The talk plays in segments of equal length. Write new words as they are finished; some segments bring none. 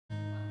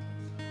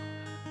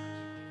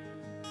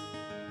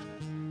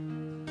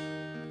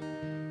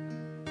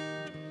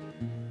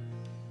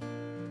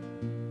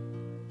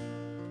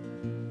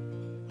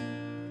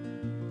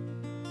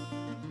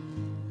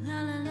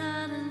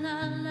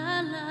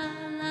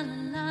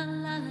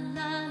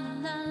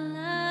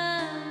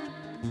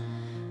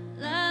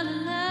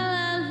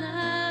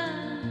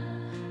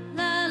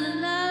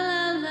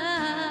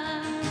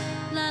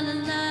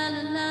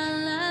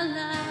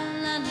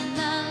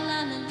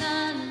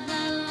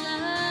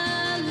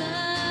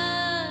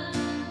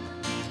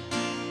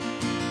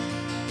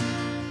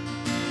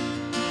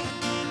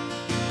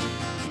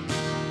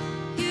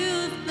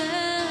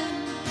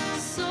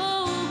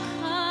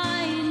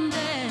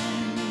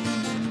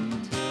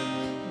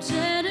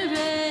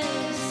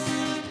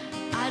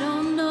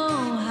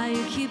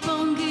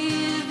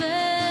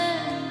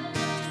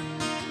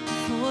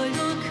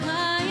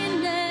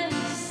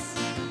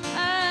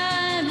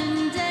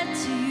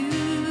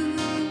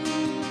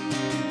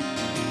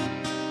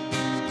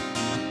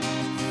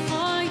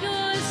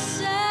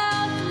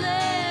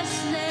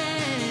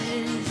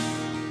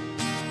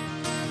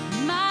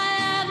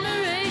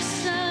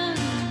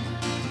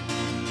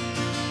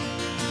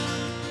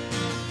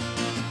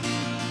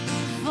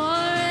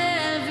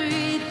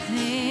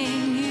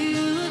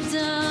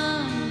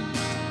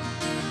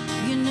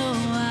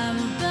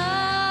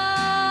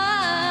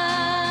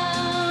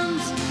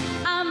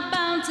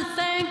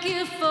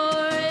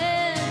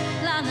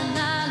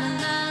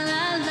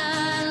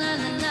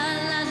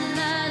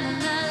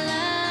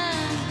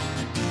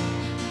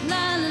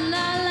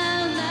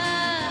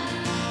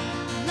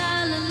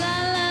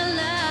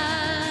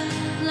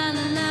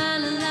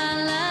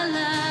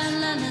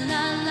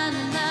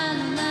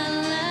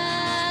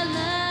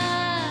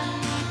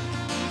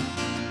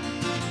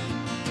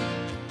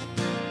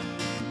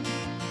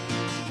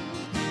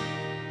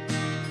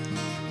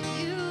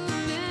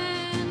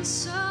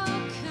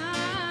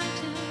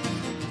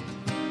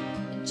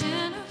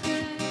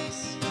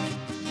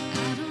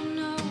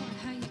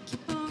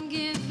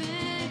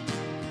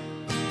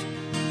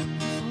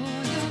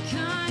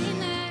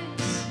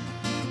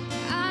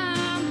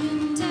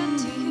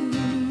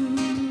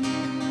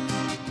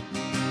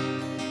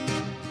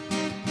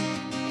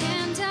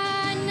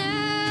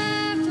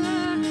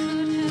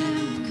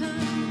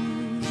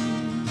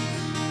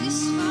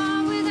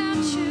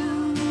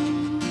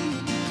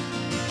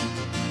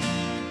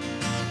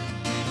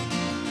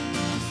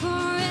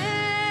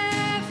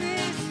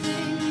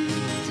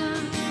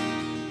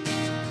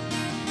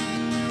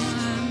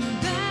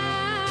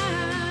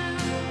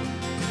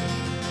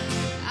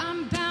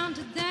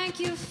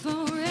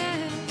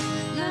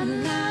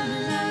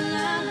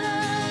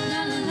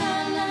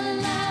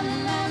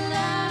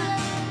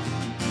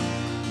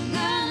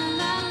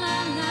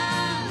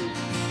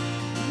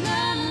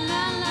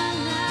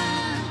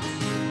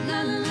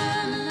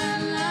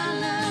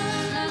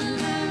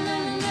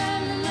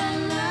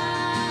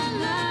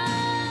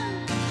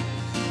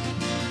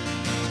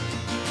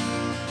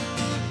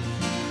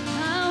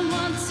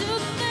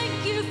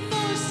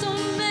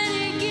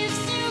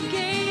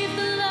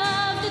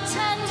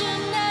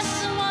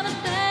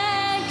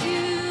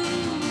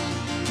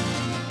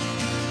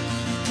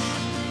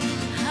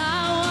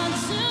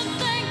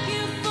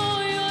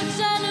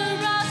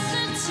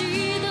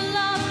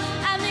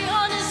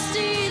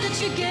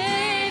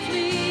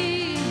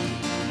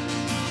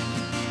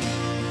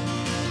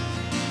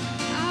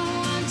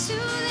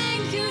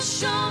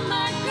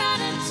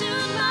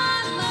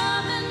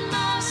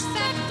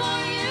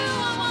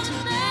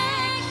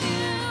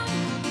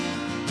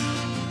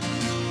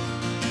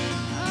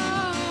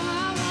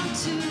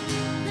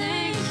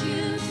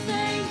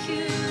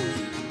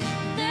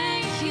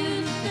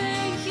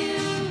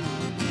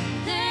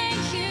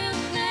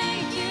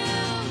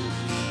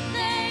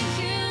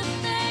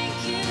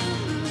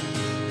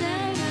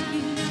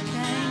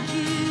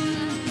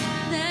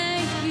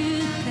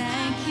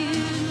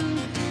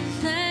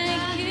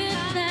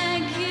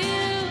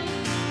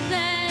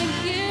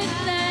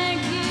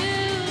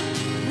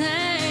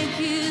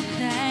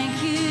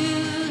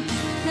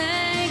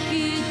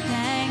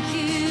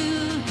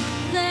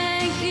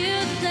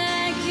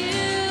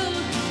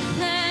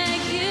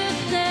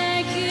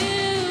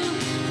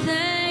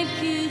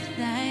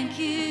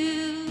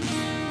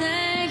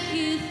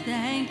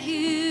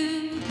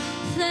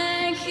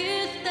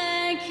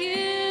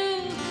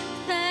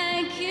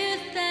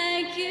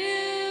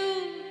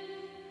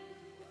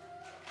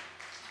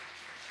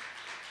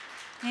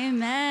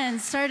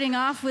starting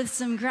off with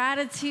some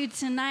gratitude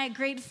tonight.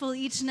 Grateful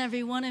each and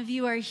every one of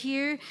you are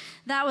here.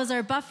 That was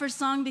our buffer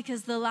song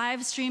because the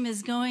live stream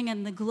is going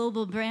and the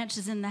global branch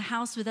is in the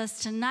house with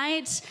us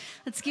tonight.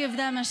 Let's give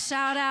them a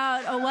shout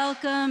out, a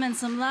welcome, and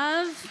some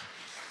love.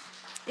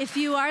 If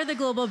you are the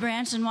global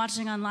branch and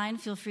watching online,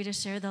 feel free to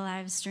share the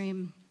live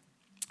stream.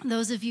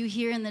 Those of you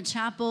here in the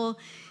chapel,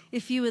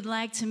 if you would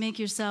like to make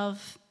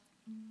yourself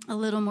a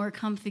little more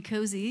comfy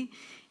cozy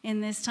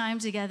in this time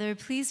together,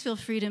 please feel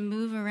free to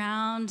move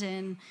around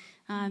and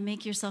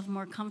make yourself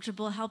more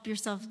comfortable. Help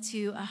yourself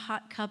to a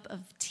hot cup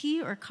of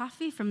tea or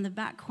coffee from the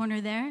back corner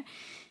there.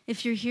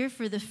 If you're here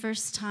for the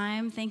first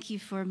time, thank you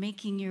for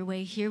making your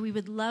way here. We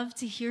would love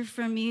to hear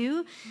from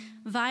you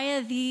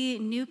via the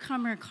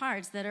newcomer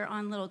cards that are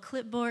on little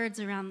clipboards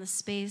around the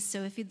space.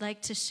 So if you'd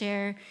like to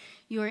share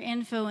your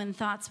info and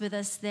thoughts with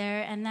us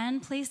there, and then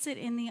place it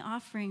in the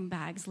offering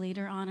bags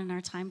later on in our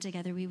time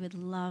together, we would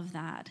love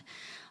that.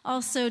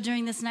 Also,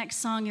 during this next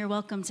song, you're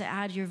welcome to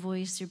add your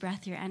voice, your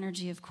breath, your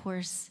energy, of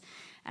course,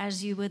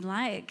 as you would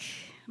like.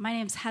 My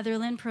name's Heather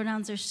Lynn,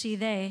 pronouns are she,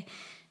 they,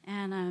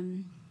 and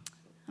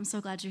I'm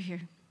so glad you're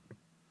here.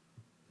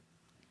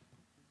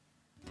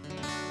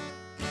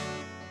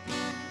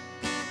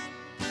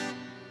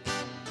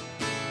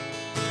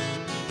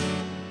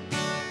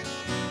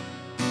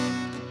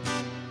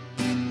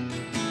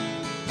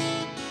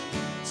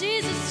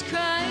 Jesus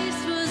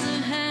Christ was a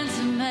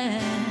handsome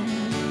man.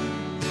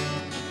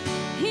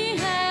 He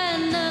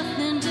had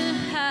nothing to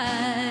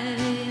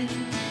hide.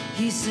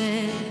 He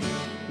said,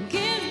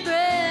 give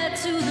bread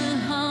to the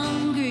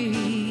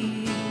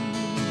hungry,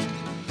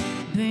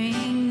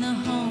 bring the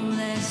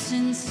homeless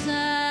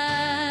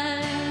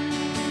inside.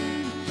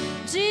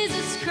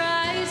 Jesus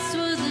Christ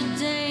was a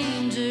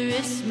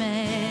dangerous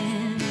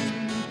man.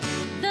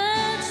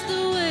 That's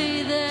the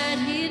way that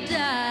he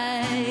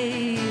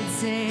died.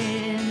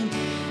 Saying,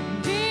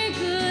 be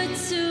good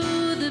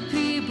to the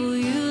people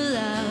you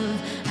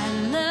love. I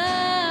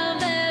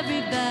love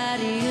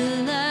everybody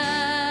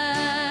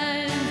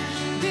alive.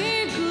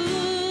 Be good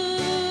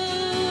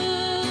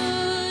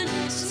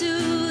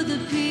to the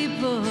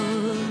people.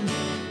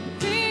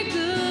 Be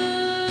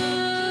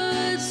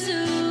good to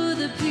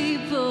the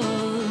people.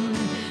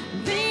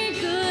 Be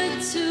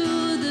good to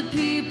the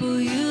people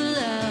you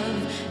love.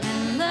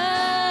 And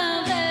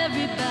love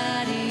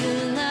everybody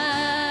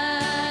alive.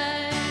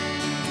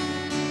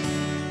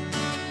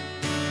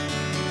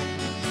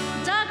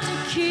 Dr.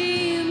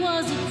 King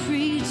was a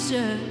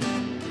preacher.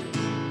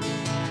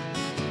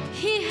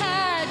 He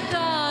had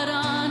God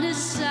on his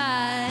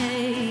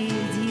side.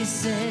 He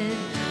said,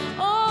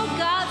 oh,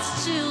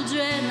 God's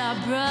children are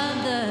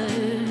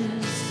brothers.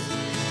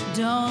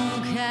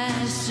 Don't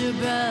cast your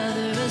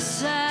brother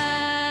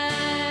aside.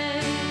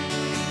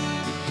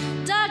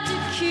 Dr.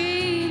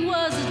 King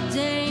was a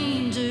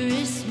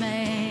dangerous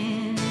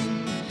man.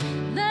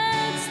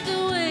 That's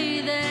the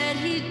way that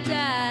he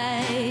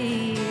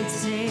died.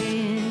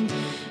 Saying,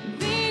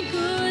 be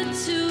good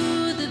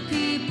to the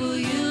people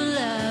you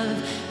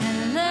love.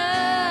 And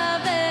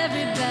love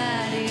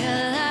everybody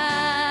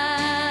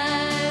alive.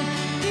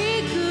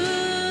 Be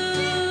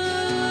good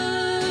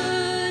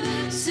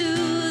to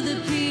the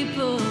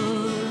people.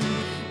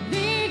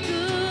 Be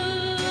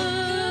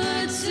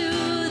good to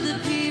the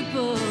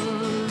people.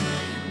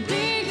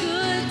 Be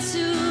good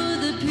to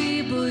the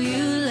people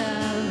you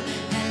love.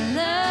 And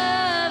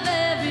love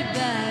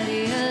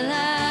everybody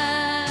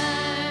alive.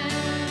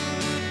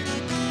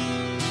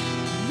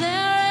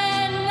 There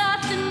ain't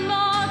nothing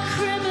more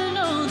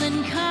criminal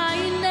than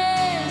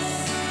kindness.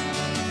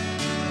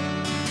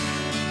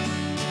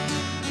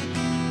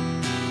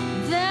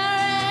 There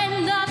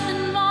ain't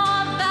nothing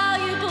more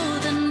valuable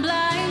than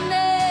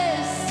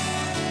blindness.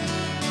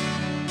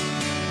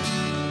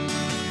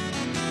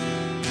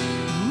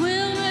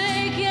 We'll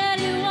make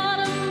anyone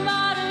a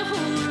martyr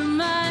who'll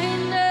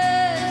remind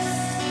us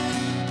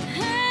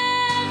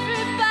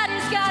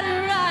everybody's got a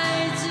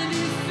right to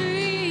be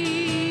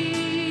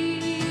free.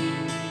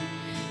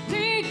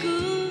 Be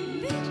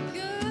good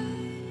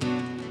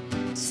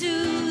to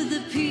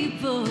the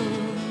people.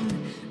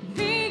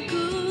 Be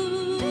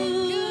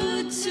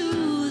good to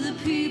the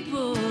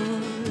people.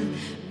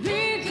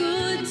 Be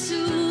good to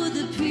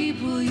the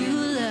people you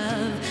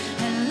love.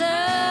 And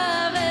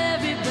love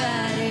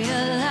everybody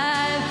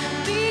alive.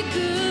 Be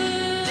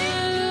good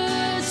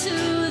to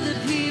the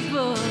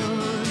people.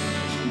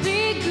 Be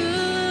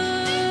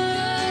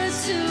good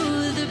to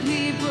the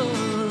people.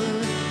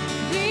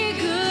 Be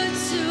good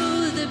to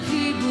the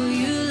people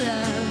you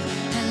love.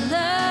 And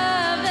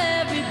love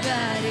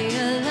everybody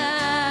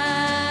alive.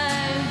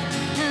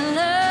 And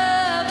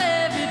love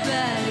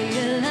everybody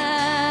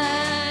alive.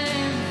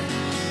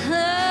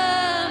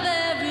 Love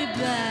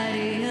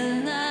everybody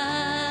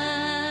alive.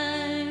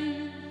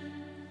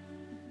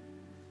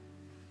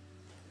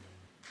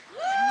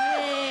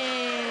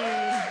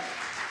 Yay.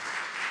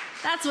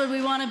 That's what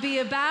we want to be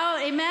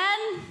about.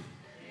 Amen?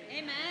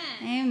 Amen.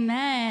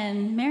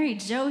 Amen. Mary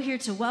Jo here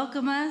to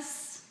welcome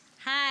us.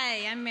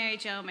 Hi, I'm Mary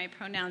Jo. My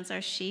pronouns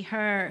are she,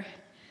 her.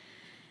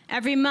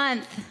 Every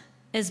month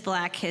is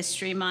Black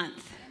History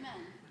Month. Amen.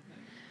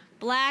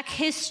 Black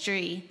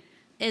history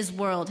is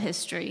world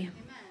history.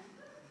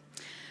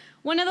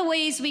 One of the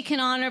ways we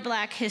can honor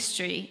Black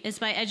history is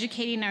by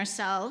educating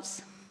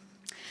ourselves.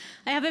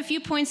 I have a few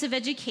points of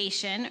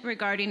education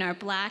regarding our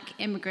Black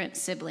immigrant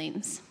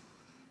siblings.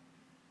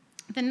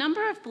 The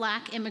number of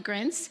Black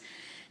immigrants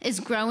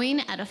is growing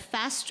at a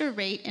faster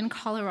rate in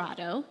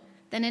Colorado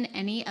than in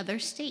any other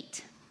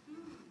state.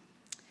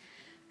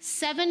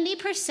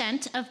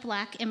 70% of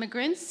Black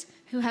immigrants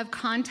who have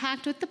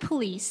contact with the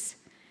police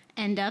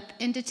end up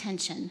in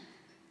detention.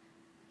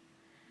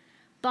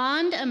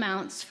 Bond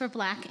amounts for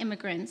Black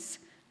immigrants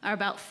are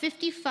about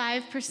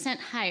 55%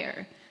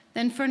 higher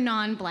than for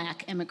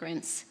non-Black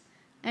immigrants,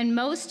 and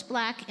most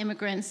Black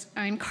immigrants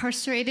are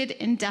incarcerated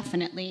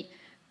indefinitely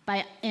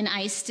in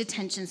ICE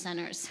detention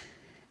centers.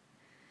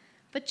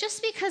 But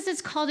just because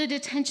it's called a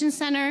detention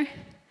center,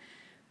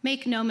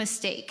 make no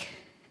mistake,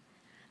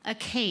 a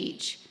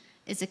cage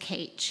is a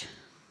cage.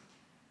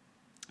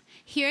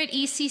 Here at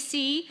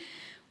ECC,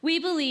 we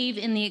believe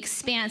in the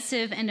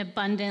expansive and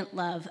abundant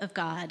love of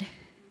God.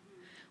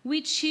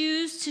 We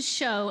choose to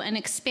show an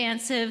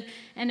expansive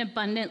and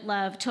abundant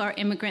love to our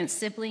immigrant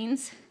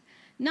siblings,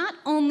 not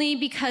only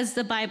because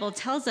the Bible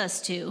tells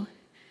us to,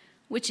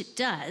 which it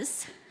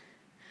does,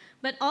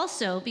 but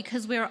also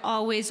because we are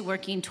always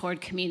working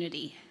toward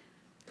community.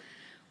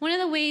 One of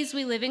the ways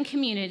we live in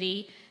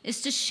community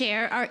is to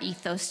share our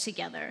ethos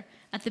together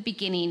at the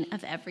beginning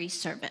of every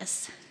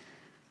service.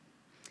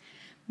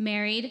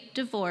 Married,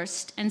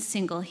 divorced, and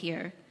single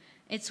here,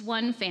 it's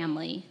one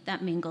family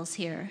that mingles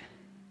here.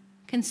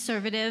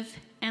 Conservative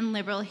and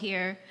liberal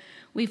here,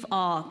 we've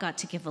all got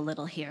to give a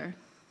little here.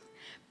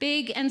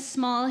 Big and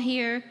small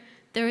here,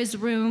 there is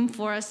room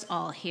for us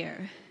all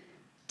here.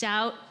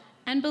 Doubt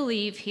and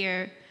believe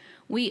here,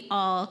 we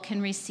all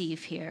can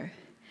receive here.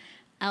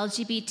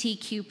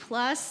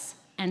 LGBTQ+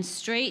 and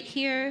straight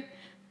here,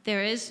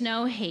 there is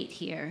no hate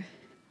here.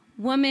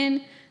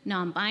 Woman,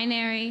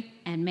 non-binary,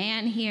 and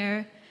man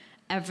here,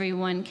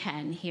 everyone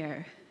can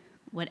here.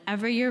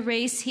 Whatever your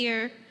race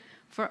here,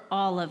 for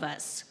all of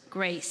us,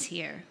 grace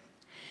here.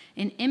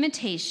 In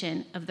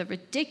imitation of the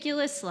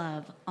ridiculous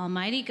love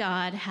Almighty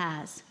God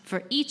has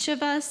for each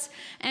of us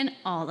and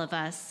all of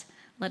us,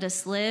 let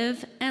us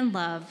live and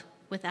love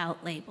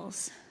without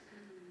labels.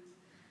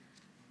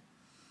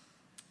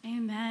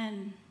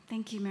 Amen.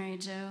 Thank you, Mary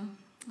Jo.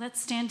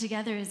 Let's stand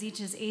together as each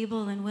is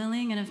able and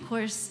willing. And of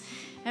course,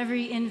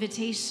 every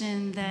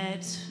invitation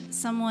that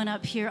someone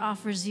up here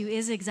offers you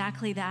is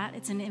exactly that.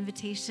 It's an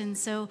invitation.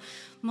 So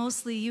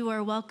mostly you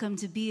are welcome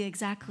to be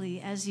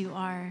exactly as you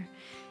are,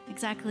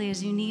 exactly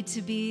as you need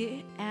to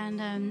be.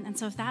 And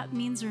so if that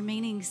means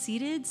remaining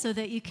seated so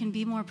that you can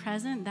be more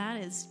present,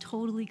 that is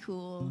totally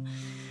cool.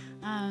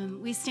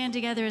 We stand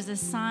together as a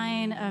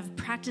sign of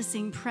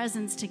practicing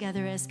presence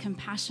together as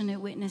compassionate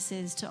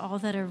witnesses to all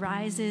that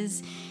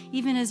arises,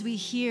 even as we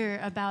hear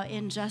about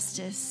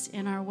injustice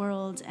in our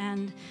world.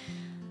 And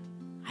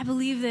I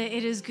believe that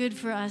it is good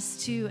for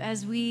us to,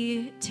 as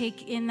we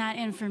take in that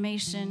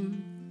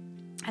information,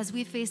 as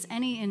we face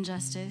any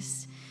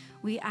injustice,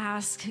 we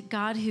ask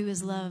God, who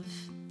is love,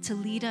 to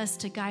lead us,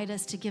 to guide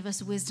us, to give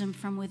us wisdom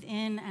from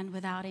within and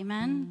without.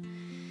 Amen.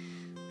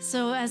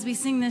 So as we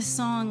sing this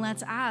song,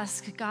 let's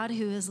ask God,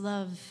 who is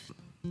love,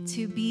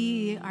 to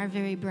be our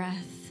very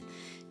breath,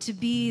 to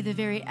be the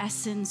very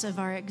essence of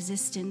our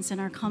existence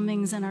and our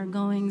comings and our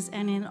goings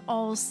and in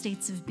all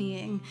states of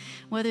being,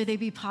 whether they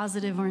be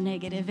positive or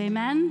negative.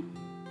 Amen?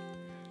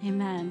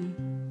 Amen.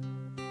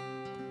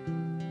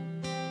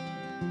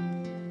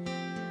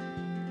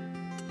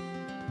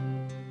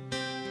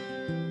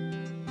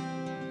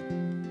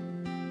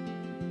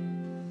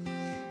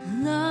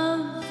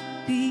 Love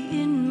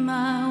be in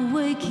my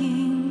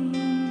waking,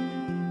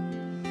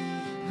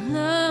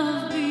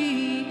 love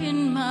be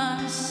in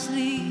my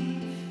sleep,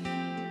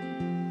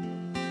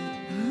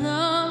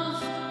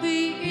 love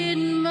be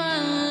in my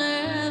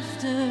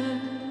laughter,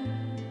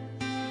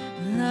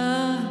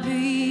 love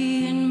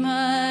be in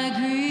my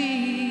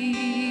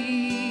grief.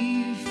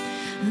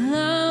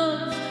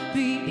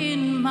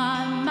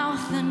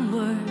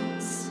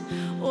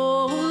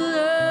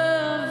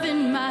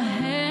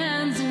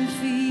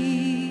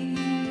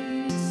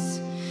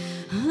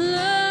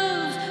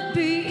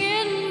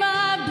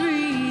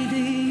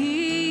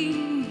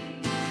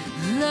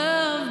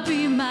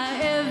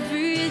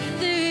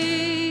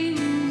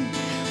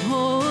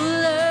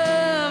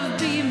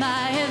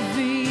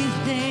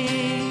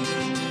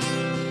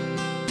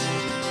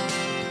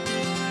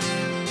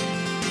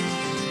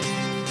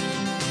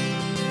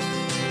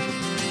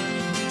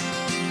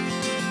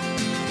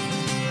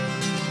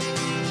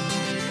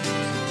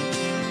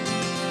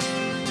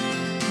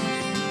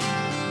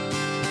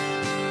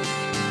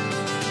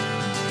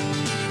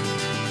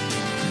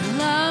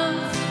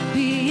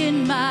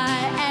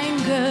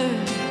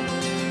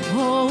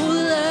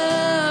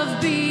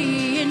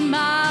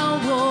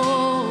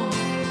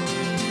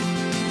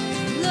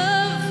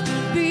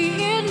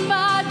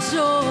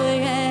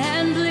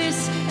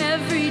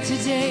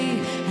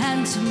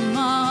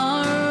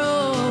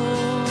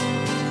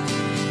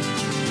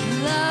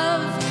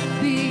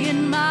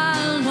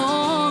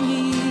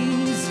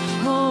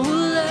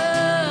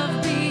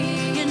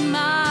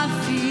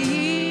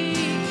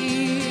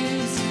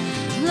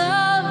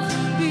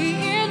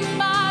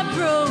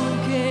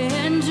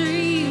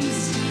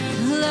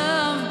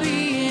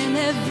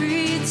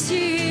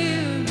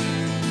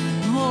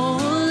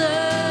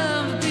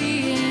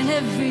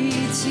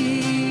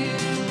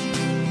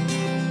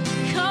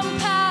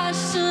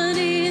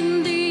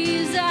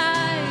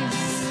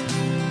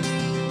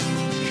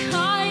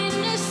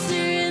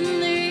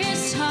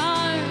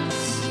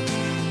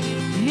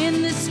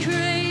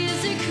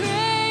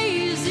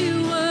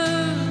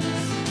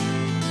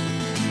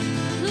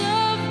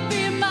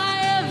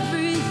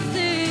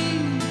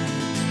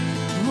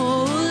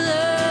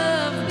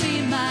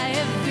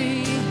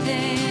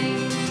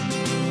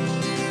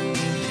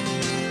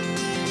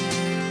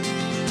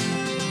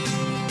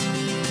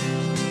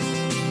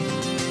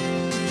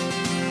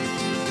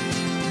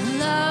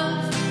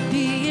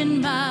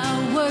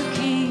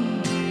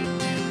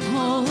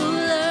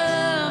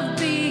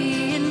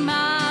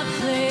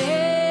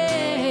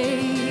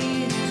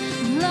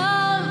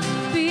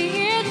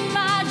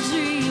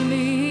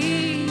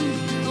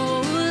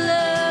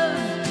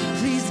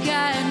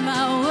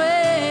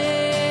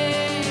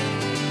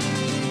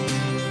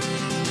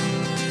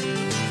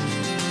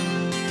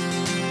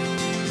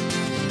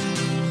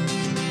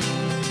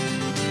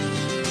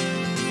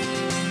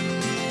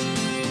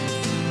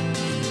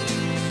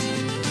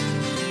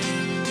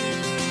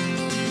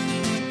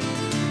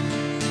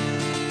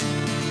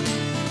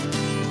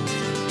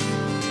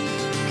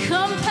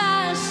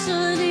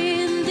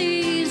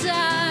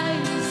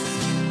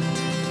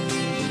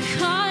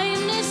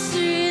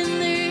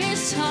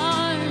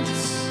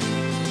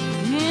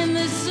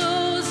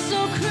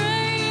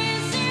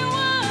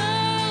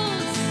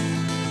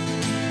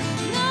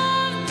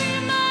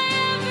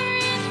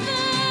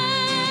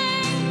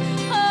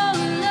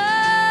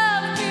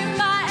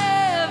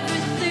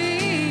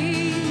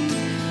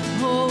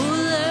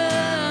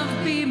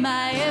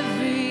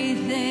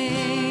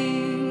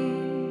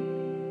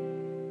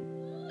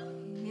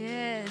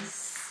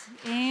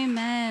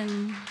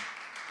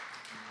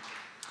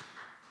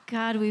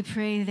 God, we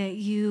pray that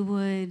you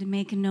would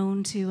make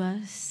known to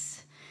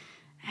us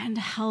and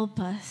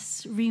help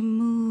us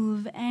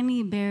remove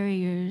any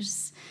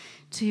barriers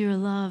to your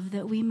love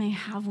that we may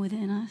have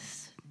within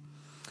us.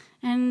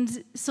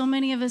 And so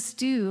many of us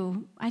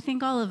do. I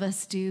think all of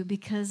us do,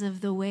 because of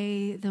the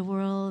way the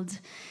world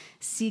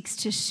seeks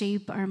to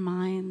shape our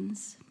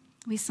minds.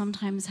 We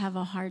sometimes have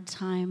a hard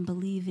time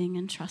believing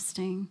and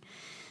trusting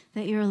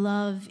that your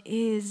love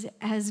is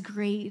as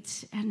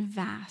great and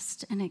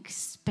vast and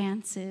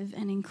expansive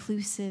and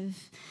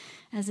inclusive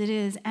as it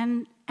is.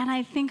 And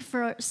I think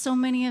for so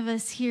many of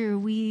us here,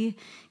 we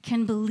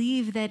can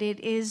believe that it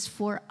is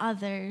for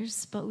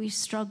others, but we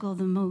struggle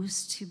the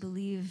most to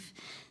believe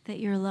that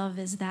your love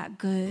is that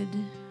good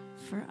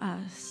for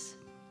us,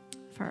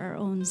 for our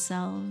own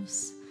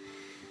selves.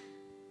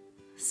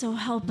 So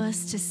help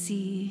us to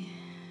see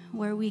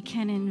where we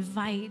can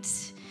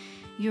invite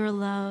your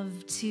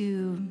love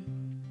to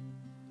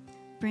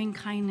bring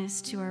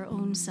kindness to our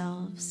own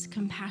selves,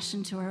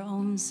 compassion to our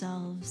own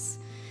selves,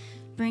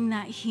 bring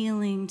that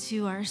healing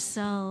to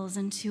ourselves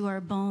and to our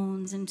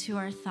bones and to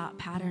our thought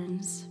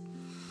patterns.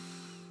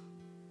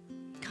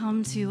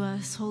 Come to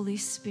us, Holy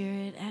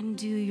Spirit, and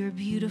do your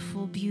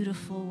beautiful,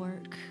 beautiful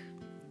work,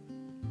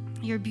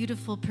 your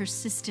beautiful,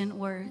 persistent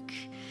work,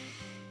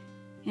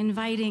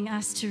 inviting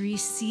us to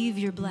receive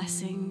your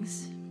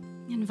blessings,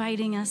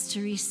 inviting us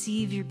to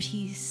receive your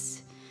peace,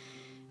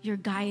 your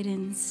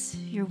guidance,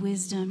 your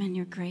wisdom, and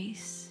your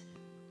grace.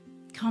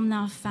 Come,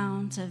 thou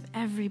fount of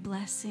every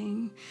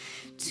blessing,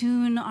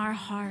 tune our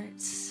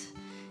hearts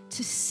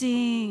to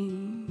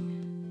sing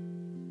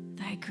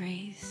thy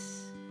grace.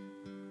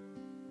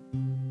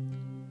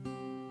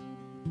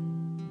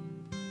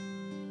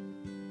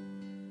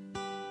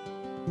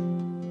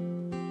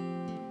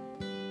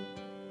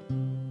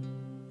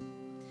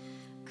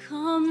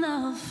 Come,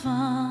 thou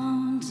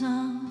fount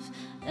of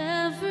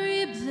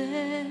every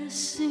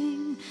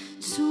blessing,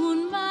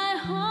 tune my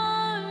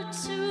heart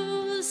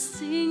to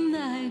sing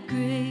thy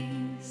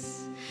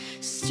grace.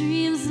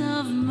 Streams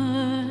of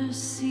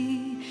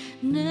mercy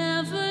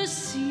never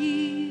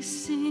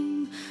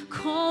ceasing,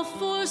 call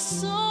for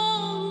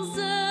songs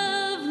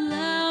of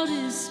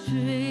loudest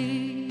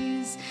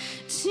praise.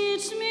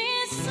 Teach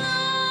me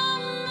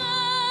some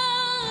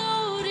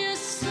melodious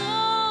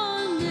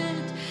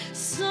sonnet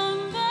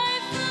sung by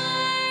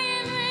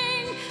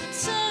flaming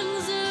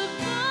tongues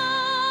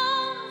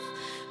above.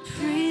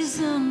 Praise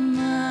the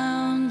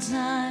mount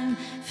I'm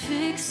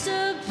fixed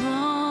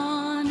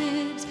upon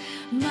it,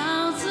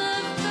 mount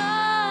of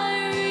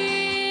thy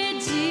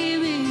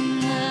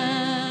redeeming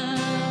love.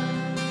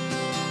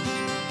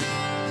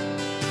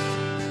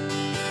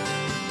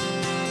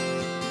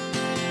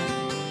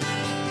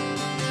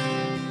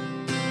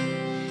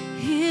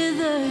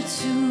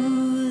 Hitherto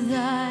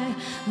thy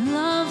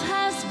love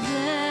has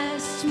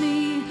blessed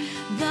me,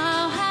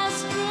 thou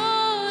hast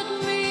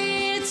brought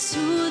me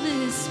to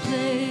this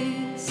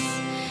place,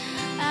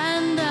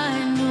 and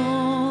I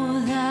know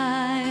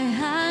thy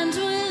hand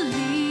will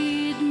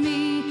lead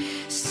me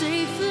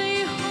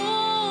safely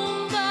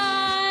home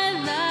by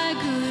thy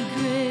good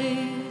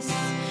grace.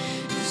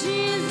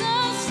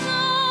 Jesus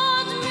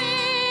loved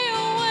me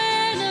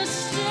when a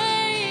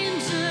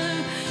stranger,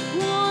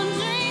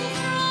 wandering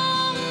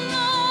from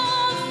the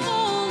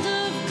fold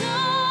of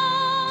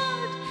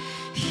God.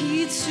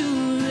 He to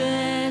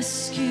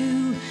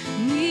rescue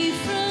me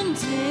from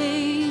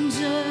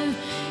danger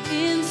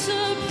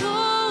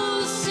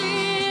interposed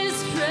his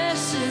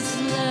precious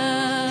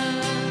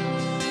love.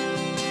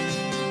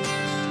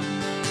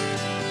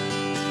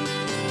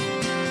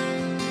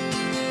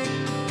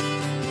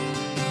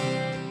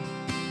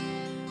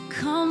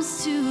 Comes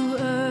to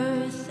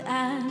earth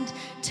and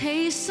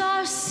tastes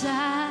our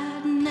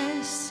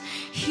sadness,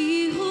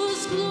 he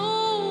whose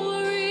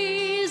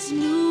glories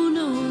knew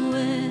no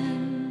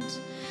end.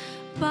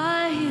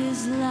 By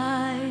his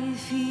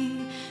life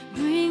he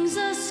brings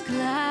us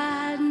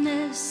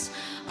gladness,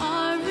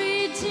 our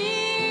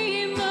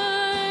Redeemer,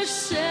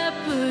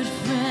 shepherd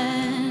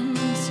friend,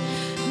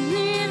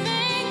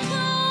 leaving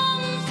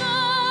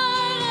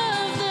comfort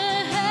of the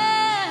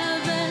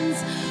heavens,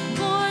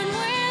 born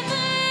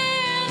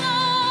within a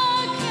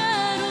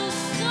cattle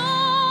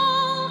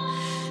stall.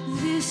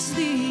 This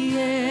the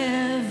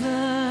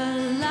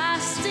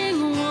everlasting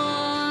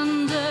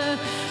wonder,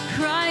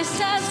 Christ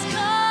has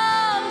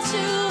come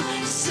to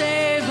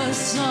save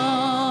us all.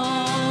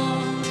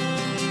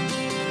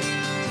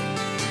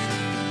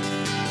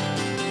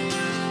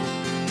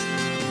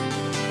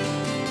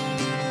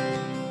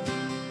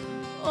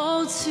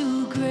 Oh, to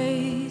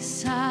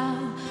grace, how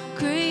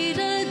great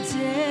a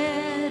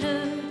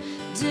debtor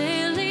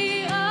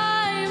daily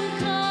I'm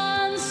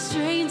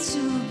constrained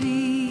to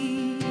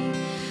be.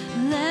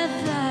 Let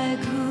thy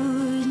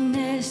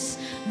goodness,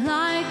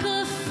 like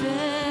a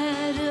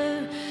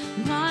fetter,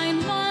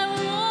 bind my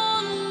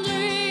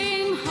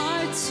wandering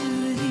heart to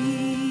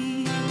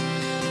thee.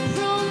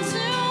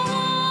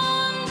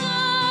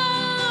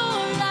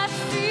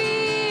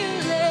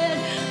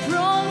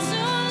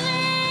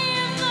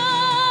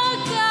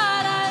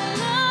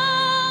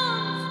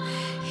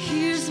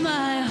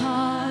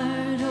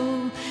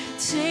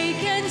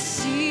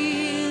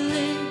 seal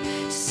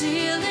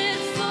it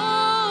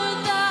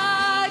for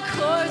thy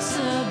courts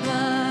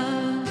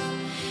above.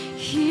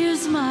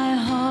 Here's my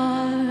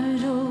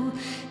heart, oh,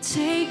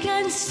 take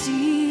and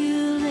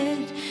seal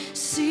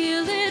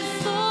it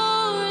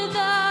for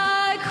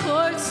thy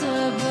courts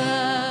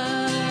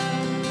above.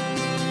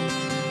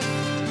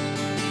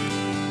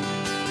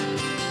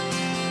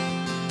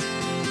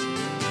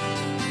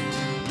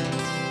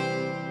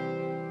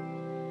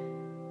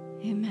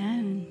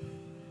 Amen.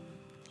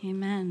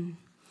 Amen.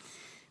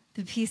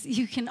 The peace,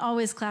 you can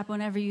always clap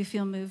whenever you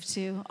feel moved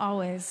to.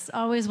 Always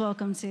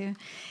welcome to.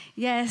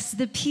 Yes,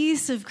 the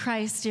peace of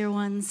Christ, dear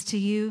ones, to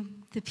you.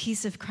 The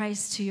peace of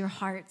Christ to your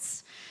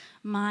hearts,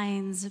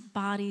 minds,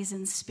 bodies,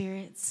 and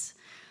spirits.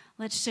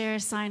 Let's share a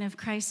sign of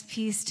Christ's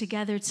peace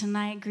together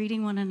tonight,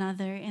 greeting one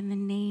another in the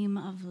name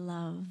of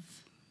love.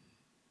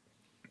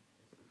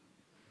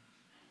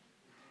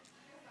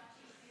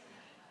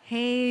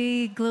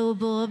 Hey,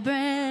 Global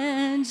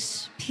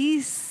Branch,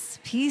 peace,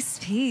 peace,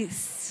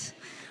 peace.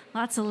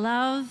 Lots of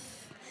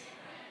love.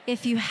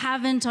 If you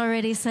haven't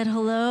already said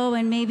hello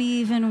and maybe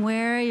even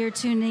where you're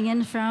tuning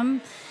in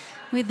from,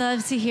 we'd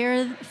love to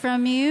hear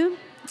from you.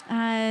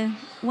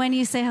 When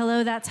you say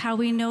hello, that's how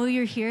we know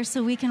you're here,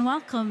 so we can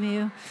welcome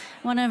you.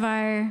 One of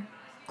our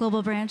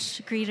Global Branch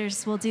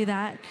greeters will do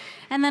that.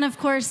 And then, of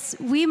course,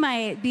 we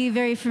might be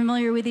very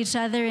familiar with each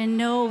other and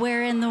know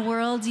where in the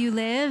world you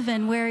live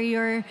and where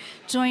you're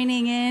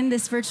joining in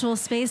this virtual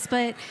space,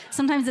 but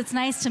sometimes it's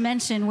nice to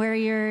mention where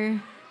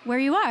you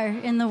are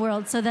in the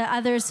world so that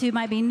others who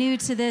might be new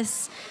to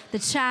this, the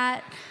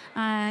chat,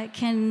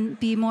 can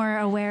be more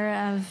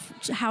aware of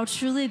how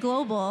truly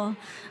global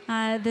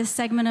this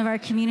segment of our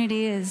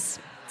community is.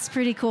 It's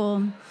pretty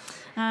cool.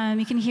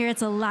 You can hear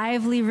it's a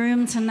lively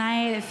room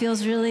tonight. It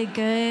feels really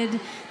good.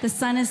 The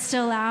sun is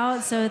still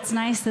out, so it's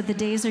nice that the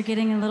days are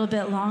getting a little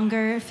bit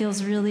longer. It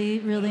feels really,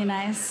 really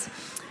nice.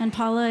 And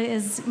Paula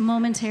is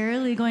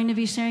momentarily going to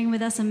be sharing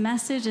with us a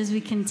message as we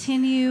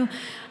continue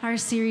our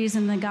series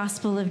in the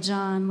Gospel of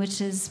John,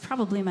 which is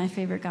probably my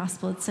favorite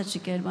gospel. It's such a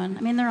good one.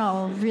 I mean, they're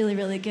all really,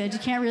 really good. You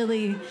can't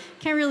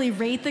really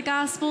rate the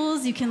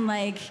Gospels. You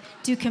can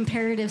do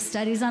comparative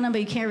studies on them,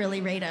 but you can't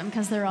really rate them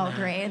because they're all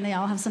great and they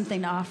all have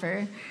something to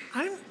offer.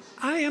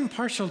 I am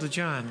partial to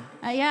John.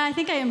 Yeah, I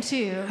think I am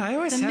too. I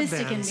always have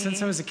been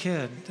since I was a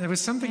kid. There was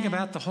something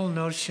about the whole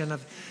notion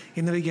of,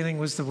 in the beginning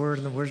was the Word,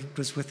 and the Word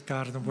was with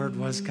God, and the Word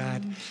was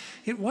God.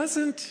 It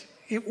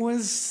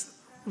was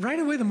right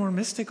away the more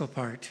mystical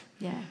part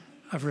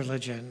of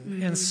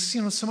religion. And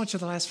so much of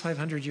the last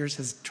 500 years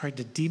has tried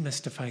to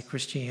demystify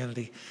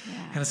Christianity.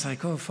 And it's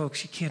like, oh,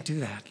 folks, you can't do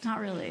that. Not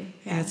really.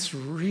 It's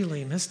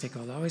really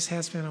mystical. It always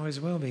has been,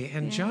 always will be.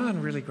 And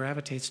John really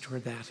gravitates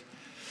toward that.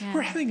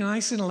 We're having a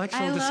nice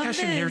intellectual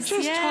discussion here.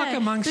 Just talk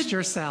amongst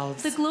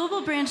yourselves. The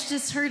Global Branch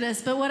just heard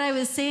us, but what I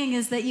was saying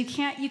is that you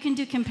can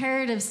do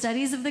comparative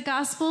studies of the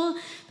gospel,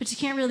 but you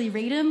can't really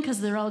rate them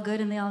because they're all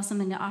good and they all have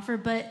something to offer.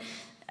 But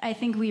I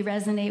think we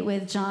resonate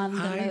with John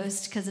the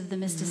most because of the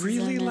mysticism.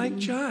 Really like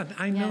John.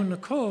 I know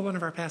Nicole, one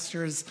of our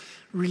pastors,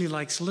 really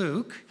likes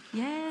Luke.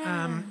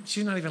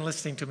 She's not even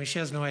listening to me. She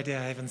has no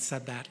idea I even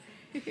said that.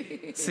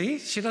 See?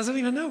 She doesn't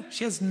even know.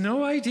 She has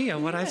no idea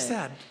what I've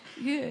said.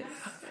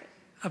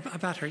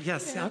 About her,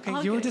 yes.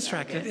 Okay, you were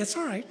distracted. It's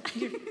all right.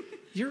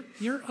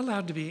 You're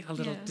allowed to be a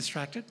little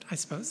distracted, I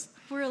suppose.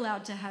 We're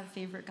allowed to have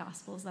favorite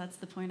gospels. That's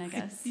the point, I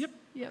guess. Yep.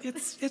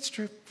 It's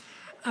true.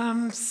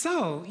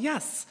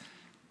 Yes.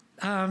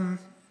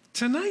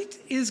 Tonight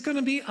is going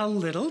to be a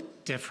little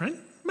different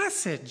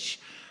message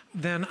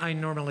than I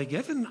normally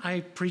give, and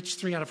I preach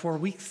 3 out of 4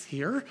 weeks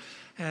here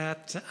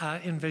at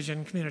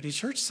Envision Community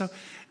Church. So,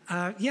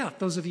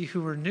 those of you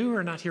who are new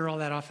or not here all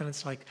that often,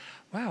 it's like,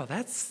 wow,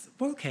 that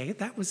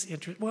was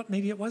interesting. Well,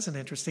 maybe it wasn't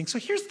interesting. So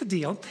here's the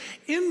deal.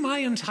 In my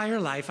entire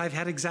life, I've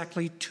had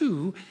exactly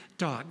 2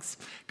 dogs.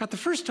 Got the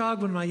first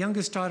dog when my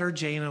youngest daughter,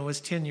 Jana,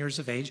 was 10 years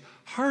of age.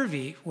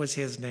 Harvey was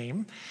his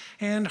name.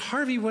 And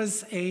Harvey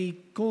was a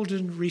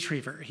golden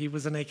retriever. He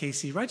was an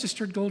AKC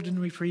registered golden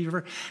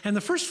retriever. And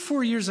the first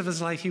 4 years of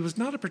his life, he was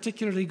not a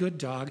particularly good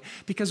dog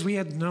because we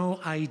had no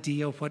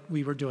idea what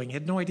we were doing. He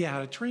had no idea how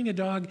to train a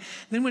dog.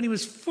 Then when he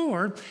was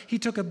 4, he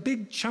took a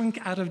big chunk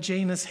out of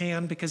Jana's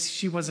hand because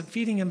she wasn't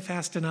feeding him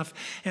fast enough.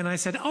 And I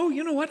said, oh,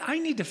 you know what? I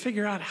need to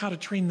figure out how to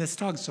train this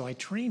dog. So I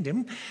trained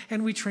him,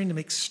 and we trained him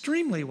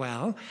extremely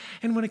well.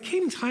 And when it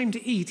came time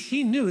to eat,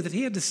 he knew that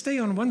he had to stay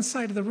on one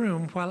side of the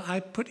room while I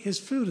put his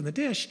food in the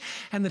dish,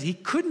 and that he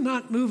could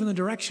not move in the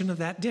direction of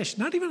that dish,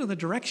 not even in the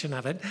direction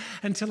of it,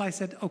 until I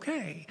said,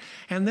 okay.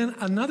 And then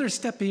another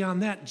step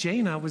beyond that,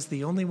 Jana was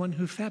the only one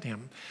who fed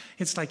him.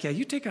 It's like,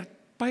 you take a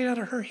bite out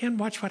of her hand,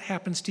 watch what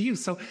happens to you.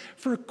 So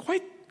for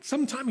quite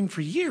some time, and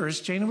for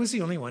years, Jana was the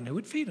only one who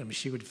would feed him.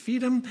 She would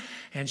feed him,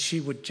 and she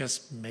would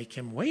just make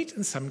him wait,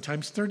 and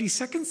sometimes 30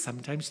 seconds,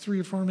 sometimes 3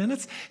 or 4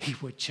 minutes, he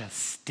would just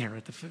stare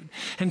at the food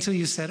until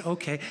you said,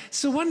 okay.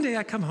 So one day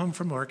I come home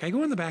from work, I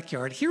go in the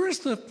backyard, here is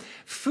the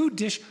food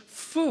dish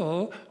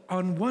full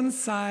on one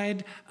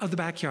side of the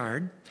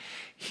backyard.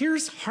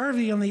 Here's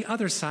Harvey on the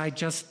other side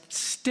just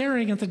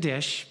staring at the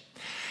dish.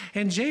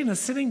 And Jane is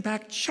sitting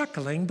back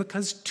chuckling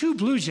because 2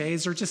 blue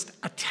jays are just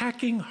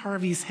attacking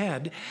Harvey's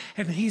head.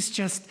 And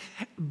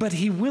but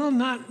he will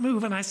not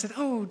move. And I said,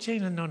 oh,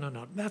 Jane,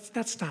 no,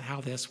 that's not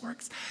how this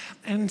works.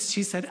 And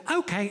she said,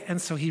 okay.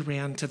 And so he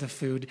ran to the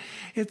food.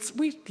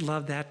 We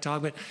love that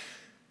dog, but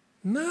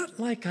not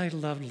like I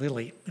loved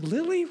Lily.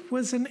 Lily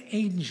was an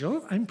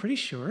angel, I'm pretty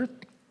sure.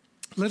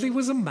 Lily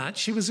was a mutt.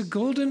 She was a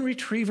golden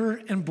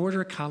retriever and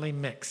border collie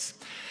mix.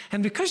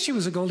 And because she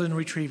was a golden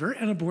retriever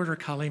and a border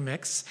collie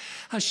mix,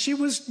 she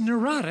was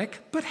neurotic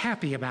but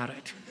happy about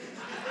it.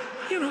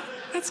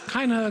 That's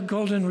kind of a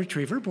golden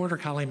retriever, border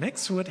collie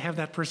mix would have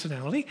that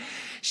personality.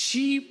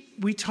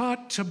 We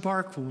taught to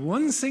bark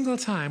one single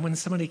time when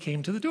somebody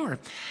came to the door.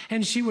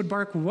 And she would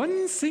bark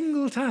one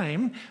single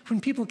time when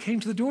people came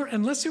to the door,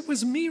 unless it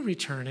was me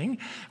returning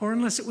or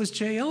unless it was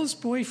JL's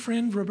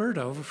boyfriend,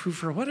 Roberto, who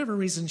for whatever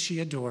reason she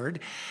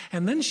adored.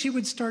 And then she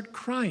would start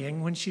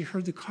crying when she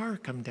heard the car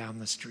come down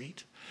the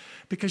street,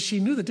 because she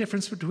knew the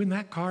difference between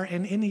that car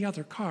and any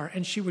other car.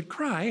 And she would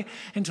cry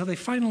until they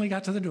finally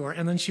got to the door,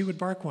 and then she would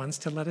bark once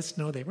to let us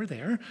know they were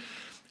there.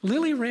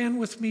 Lily ran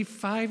with me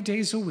 5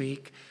 days a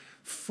week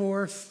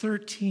for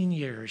 13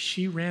 years.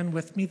 She ran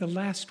with me the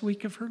last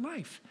week of her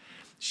life.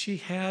 She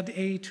had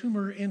a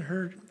tumor in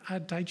her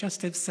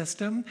digestive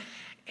system,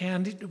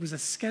 and it was a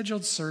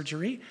scheduled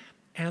surgery.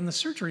 And the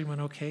surgery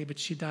went okay, but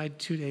she died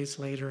 2 days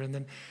later. And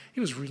then it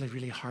was really,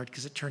 really hard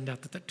because it turned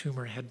out that the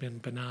tumor had been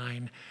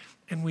benign.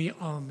 And we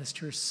all missed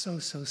her so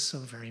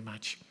very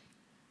much.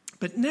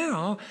 But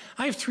now,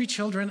 I have 3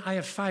 children, I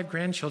have 5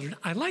 grandchildren.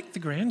 I like the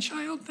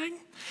grandchild thing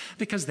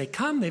because they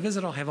come, they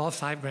visit. I'll have all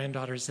 5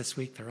 granddaughters this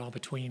week. They're all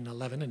between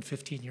 11 and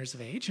 15 years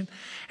of age.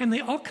 And they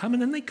all come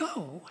and then they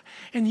go.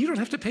 And you don't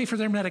have to pay for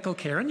their medical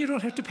care and you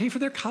don't have to pay for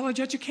their college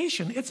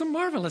education. It's a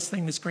marvelous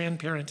thing, this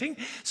grandparenting.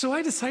 So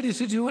I decided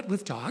to do it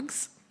with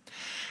dogs.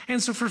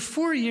 And so for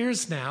 4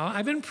 years now,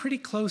 I've been pretty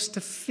close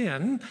to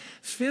Finn.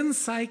 Finn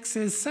Sykes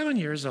is 7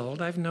 years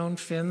old. I've known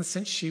Finn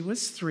since she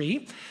was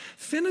 3.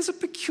 Finn is a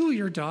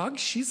peculiar dog.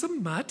 She's a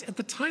mutt. At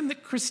the time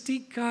that Christy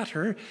got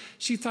her,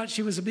 she thought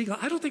she was a beagle.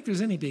 I don't think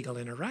there's any beagle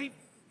in her, right?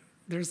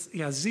 There's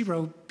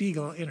 0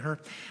 beagle in her.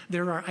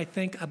 There are, I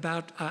think,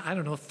 about,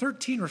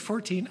 13 or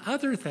 14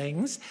 other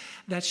things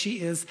that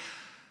she is.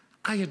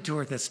 I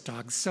adore this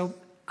dog. So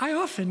I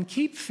often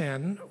keep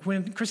Finn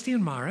when Christy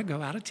and Mara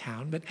go out of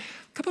town, but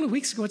a couple of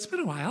weeks ago, it's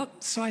been a while,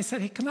 so I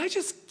said, hey, can I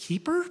just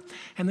keep her?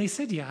 And they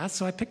said, yeah,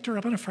 so I picked her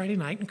up on a Friday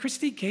night, and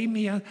Christy gave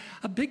me a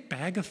big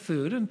bag of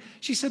food, and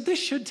she said, this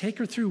should take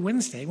her through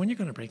Wednesday when you're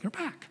going to bring her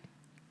back.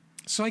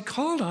 So I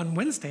called on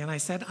Wednesday and I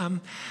said, I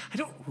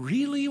don't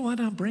really want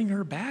to bring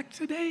her back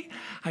today.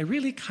 I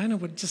really kind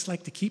of would just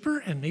like to keep her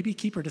and maybe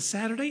keep her to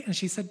Saturday. And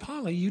she said,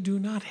 Paula, you do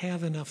not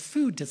have enough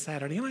food to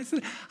Saturday. And I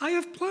said, I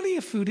have plenty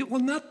of food. It will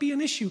not be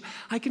an issue.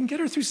 I can get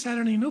her through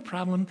Saturday, no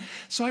problem.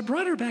 So I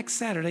brought her back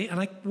Saturday and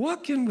I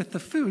walk in with the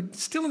food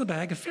still in the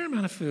bag, a fair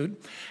amount of food.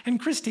 And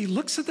Christy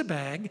looks at the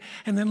bag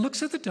and then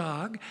looks at the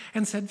dog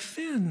and said,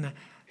 Finn,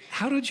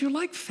 how did you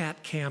like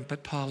fat camp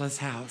at Paula's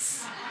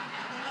house?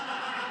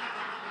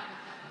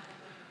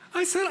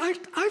 I said,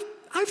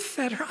 I've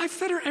fed her. I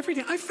fed her every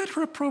day. I fed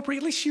her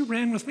appropriately. She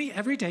ran with me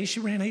every day.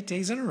 She ran 8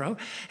 days in a row.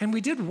 And we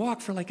did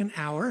walk for like an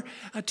hour,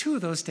 2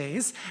 of those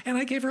days. And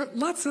I gave her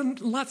lots and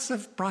lots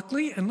of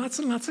broccoli and lots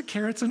of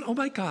carrots. And oh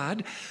my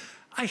God,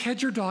 I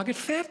had your dog at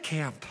fat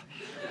camp.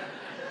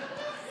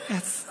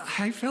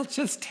 I felt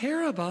just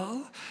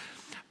terrible.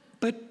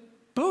 But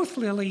both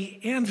Lily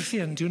and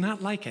Finn do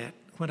not like it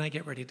when I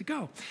get ready to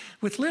go.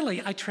 With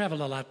Lily, I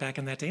traveled a lot back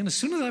in that day, and as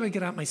soon as I would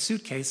get out my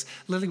suitcase,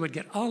 Lily would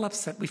get all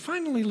upset. We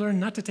finally learned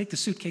not to take the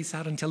suitcase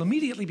out until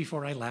immediately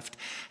before I left,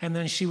 and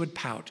then she would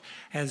pout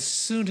as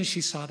soon as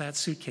she saw that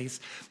suitcase.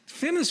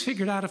 Finn has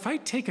figured out if I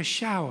take a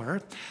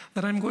shower,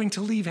 that I'm going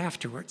to leave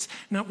afterwards.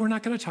 Now, we're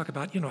not going to talk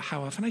about,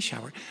 how often I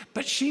shower,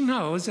 but she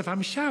knows if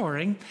I'm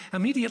showering,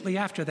 immediately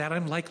after that,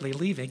 I'm likely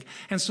leaving.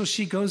 And so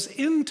she goes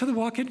into the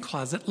walk-in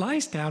closet,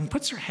 lies down,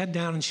 puts her head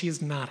down, and she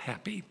is not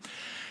happy.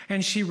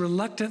 And she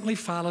reluctantly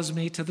follows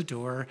me to the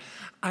door.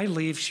 I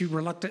leave. She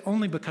reluctant,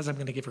 only because I'm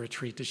going to give her a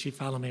treat does she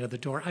follow me to the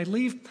door. I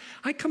leave.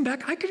 I come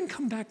back. I can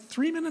come back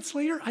 3 minutes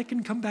later. I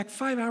can come back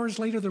 5 hours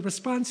later. The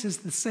response is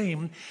the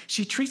same.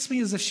 She treats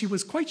me as if she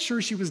was quite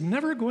sure she was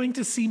never going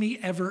to see me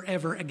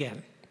ever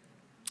again.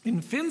 In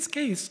Finn's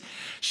case,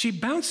 she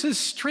bounces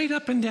straight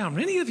up and down.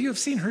 Many of you have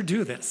seen her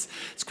do this.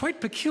 It's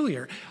quite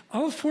peculiar.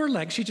 All 4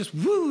 legs, she just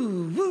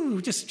woo,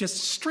 just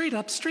straight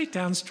up, straight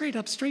down, straight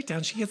up, straight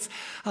down. She gets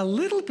a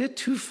little bit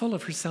too full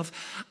of herself.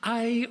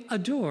 I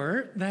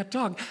adore that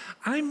dog.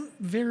 I'm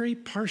very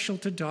partial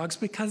to dogs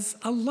because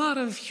a lot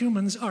of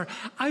humans are.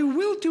 I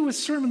will do a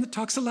sermon that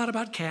talks a lot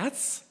about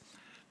cats.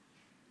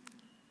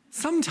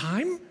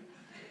 Sometime.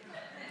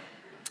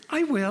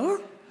 I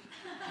will.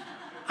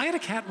 I had a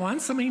cat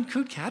once, a Maine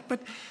Coon cat, but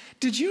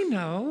did you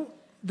know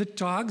that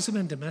dogs have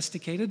been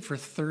domesticated for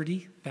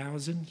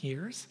 30,000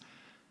 years?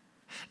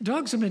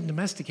 Dogs have been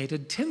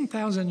domesticated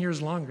 10,000 years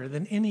longer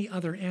than any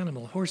other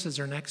animal. Horses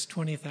are next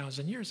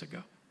 20,000 years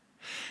ago.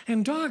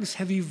 And dogs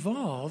have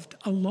evolved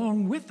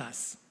along with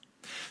us.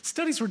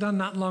 Studies were done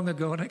not long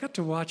ago, and I got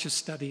to watch a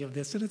study of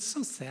this, and it's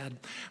so sad.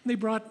 They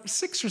brought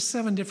 6 or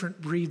 7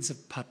 different breeds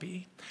of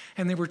puppy,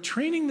 and they were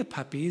training the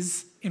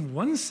puppies in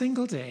one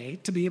single day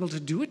to be able to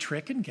do a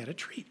trick and get a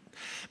treat.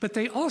 But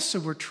they also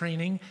were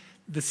training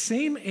the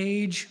same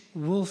age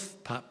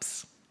wolf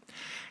pups.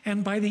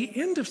 And by the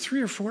end of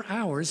 3 or 4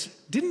 hours,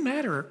 didn't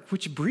matter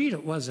which breed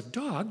it was of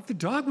dog, the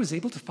dog was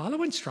able to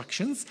follow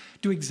instructions,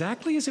 do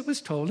exactly as it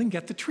was told, and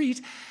get the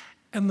treat.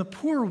 And the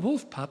poor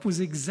wolf pup was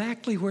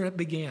exactly where it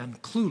began,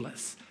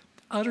 clueless,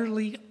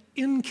 utterly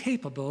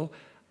incapable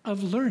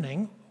of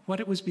learning what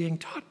it was being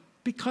taught,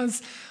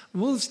 because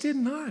wolves did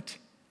not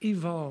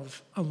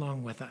evolve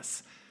along with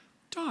us.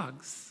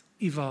 Dogs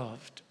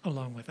evolved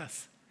along with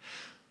us.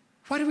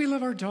 Why do we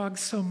love our dogs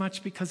so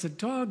much? Because a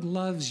dog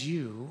loves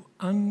you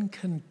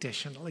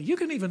unconditionally. You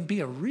can even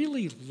be a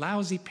really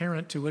lousy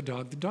parent to a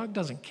dog. The dog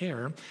doesn't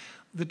care.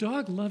 The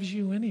dog loves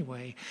you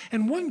anyway.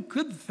 And one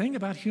good thing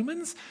about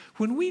humans,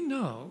 when we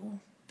know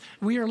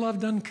we are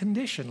loved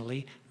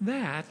unconditionally,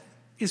 that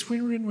is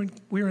when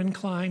we're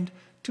inclined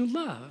to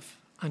love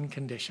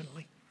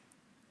unconditionally.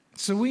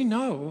 So we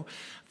know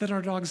that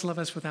our dogs love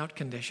us without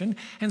condition,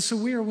 and so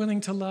we are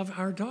willing to love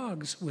our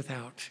dogs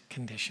without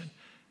condition.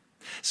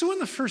 So in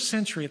the first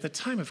century, at the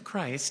time of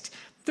Christ,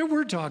 there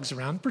were dogs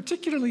around,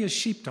 particularly as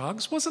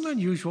sheepdogs. It wasn't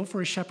unusual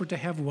for a shepherd to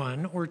have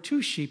 1 or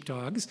 2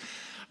 sheepdogs,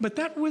 but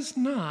that was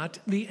not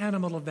the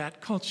animal of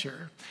that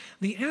culture.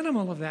 The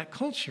animal of that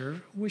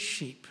culture was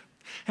sheep.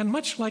 And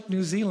much like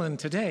New Zealand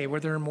today, where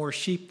there are more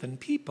sheep than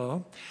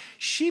people,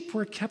 sheep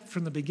were kept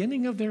from the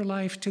beginning of their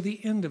life to the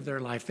end of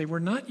their life. They were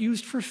not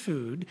used for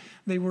food.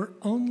 They were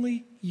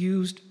only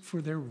used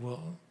for their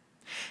wool.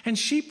 And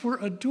sheep were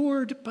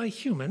adored by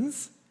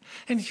humans,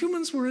 and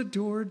humans were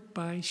adored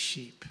by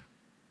sheep.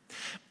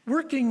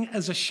 Working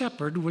as a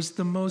shepherd was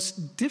the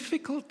most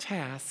difficult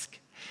task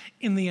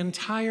in the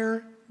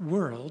entire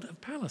world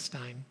of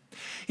Palestine.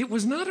 It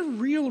was not a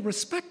real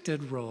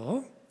respected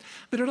role,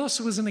 but it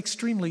also was an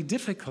extremely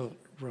difficult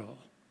role.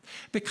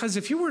 Because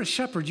if you were a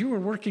shepherd, you were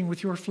working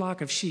with your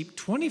flock of sheep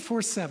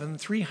 24/7,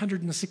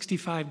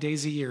 365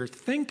 days a year.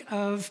 Think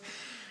of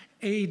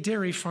a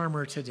dairy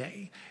farmer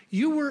today.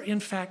 You were, in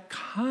fact,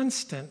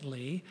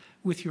 constantly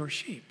with your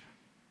sheep.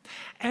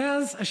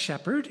 As a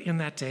shepherd in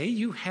that day,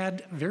 you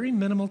had very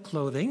minimal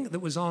clothing that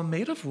was all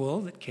made of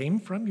wool that came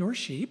from your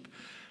sheep.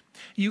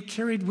 You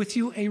carried with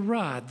you a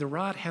rod. The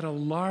rod had a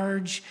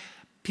large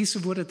piece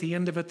of wood at the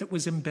end of it that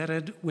was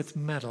embedded with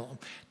metal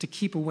to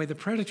keep away the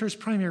predators,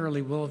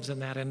 primarily wolves in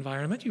that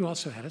environment. You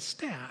also had a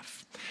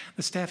staff.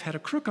 The staff had a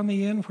crook on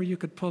the end where you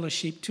could pull a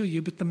sheep to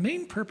you, but the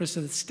main purpose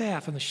of the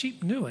staff, and the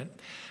sheep knew it,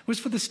 was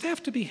for the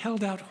staff to be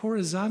held out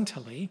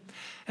horizontally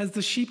as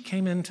the sheep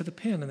came into the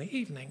pen in the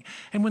evening.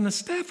 And when the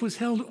staff was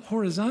held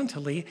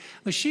horizontally,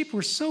 the sheep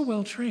were so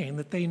well trained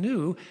that they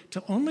knew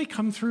to only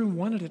come through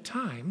one at a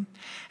time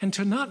and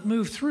to not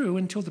move through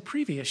until the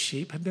previous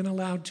sheep had been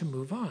allowed to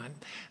move on,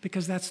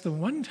 because that's the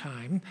one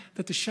time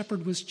that the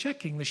shepherd was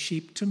checking the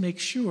sheep to make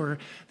sure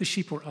the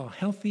sheep were all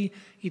healthy,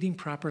 eating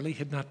properly,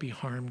 had not been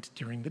harmed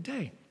during the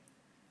day.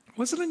 It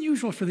wasn't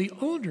unusual for the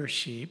older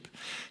sheep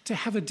to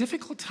have a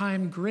difficult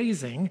time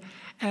grazing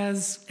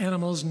as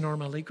animals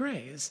normally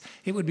graze.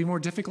 It would be more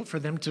difficult for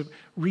them to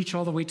reach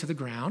all the way to the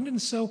ground,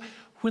 and so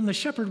when the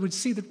shepherd would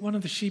see that one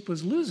of the sheep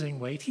was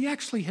losing weight, he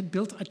actually had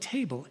built a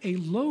table, a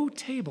low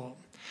table,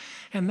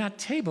 and that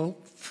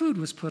table, food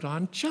was put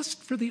on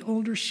just for the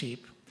older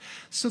sheep,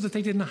 so that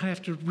they didn't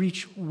have to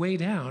reach way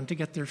down to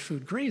get their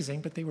food grazing,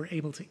 but they were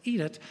able to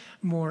eat it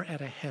more at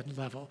a head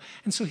level.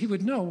 And so he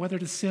would know whether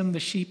to send the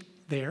sheep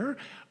there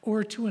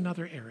or to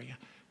another area.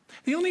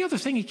 The only other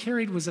thing he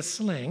carried was a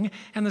sling,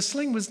 and the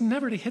sling was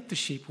never to hit the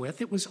sheep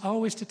with. It was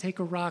always to take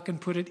a rock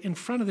and put it in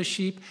front of the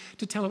sheep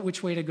to tell it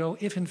which way to go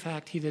if, in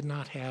fact, he did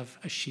not have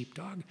a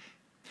sheepdog.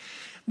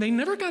 They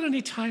never got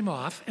any time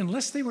off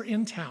unless they were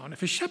in town.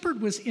 If a shepherd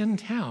was in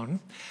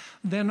town,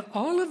 then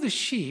all of the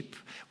sheep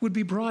would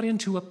be brought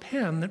into a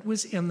pen that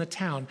was in the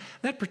town.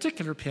 That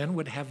particular pen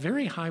would have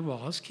very high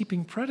walls,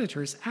 keeping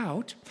predators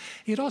out.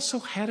 It also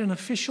had an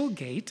official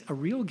gate, a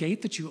real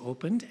gate that you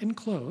opened and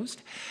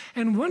closed.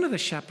 And one of the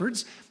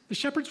shepherds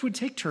would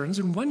take turns,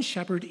 and one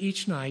shepherd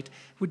each night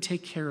would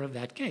take care of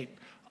that gate.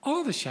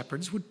 All the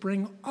shepherds would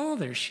bring all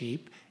their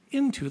sheep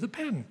into the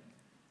pen.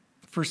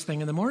 First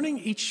thing in the morning,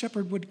 each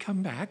shepherd would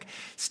come back,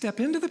 step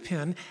into the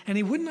pen, and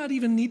he would not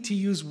even need to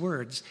use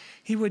words.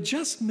 He would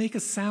just make a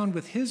sound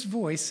with his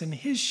voice, and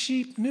his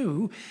sheep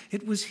knew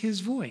it was his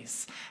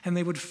voice, and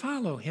they would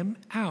follow him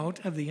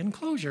out of the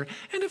enclosure.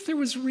 And if there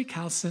was a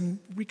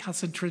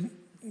recalcitrant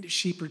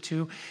sheep or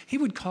two, he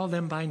would call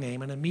them by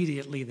name, and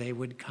immediately they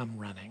would come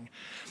running.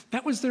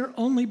 That was their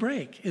only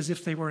break, is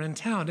if they were in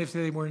town. If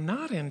they were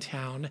not in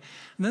town,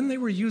 then they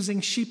were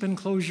using sheep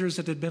enclosures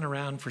that had been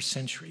around for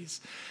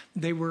centuries.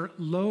 They were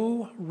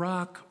low,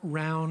 rock,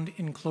 round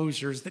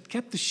enclosures that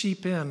kept the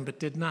sheep in but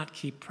did not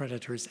keep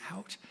predators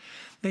out.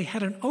 They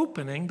had an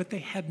opening, but they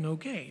had no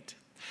gate.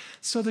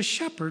 So the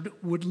shepherd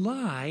would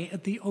lie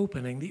at the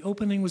opening. The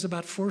opening was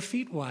about 4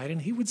 feet wide,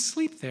 and he would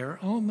sleep there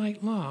all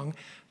night long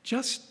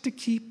just to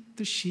keep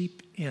the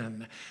sheep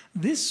in.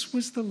 This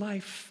was the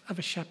life of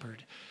a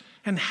shepherd.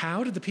 And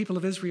how did the people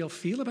of Israel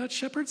feel about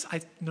shepherds?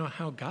 I know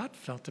how God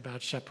felt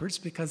about shepherds,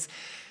 because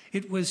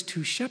it was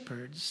to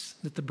shepherds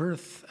that the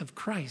birth of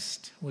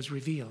Christ was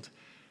revealed.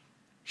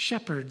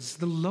 Shepherds,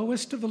 the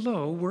lowest of the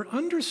low, were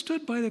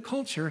understood by the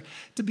culture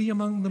to be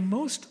among the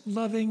most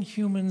loving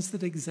humans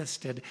that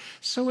existed.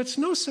 So it's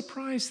no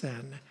surprise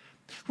then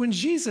when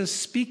Jesus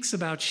speaks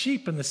about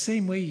sheep in the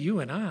same way you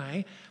and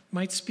I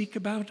might speak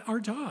about our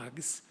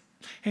dogs.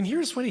 And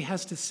here's what he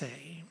has to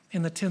say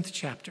in the 10th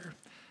chapter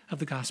of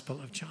the Gospel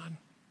of John.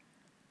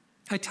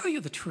 I tell you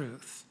the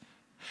truth,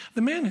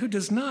 the man who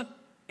does not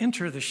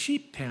enter the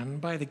sheep pen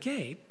by the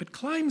gate, but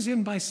climbs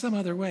in by some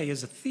other way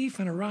is a thief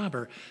and a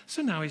robber.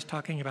 So now he's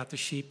talking about the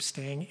sheep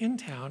staying in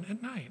town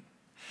at night.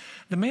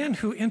 The man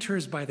who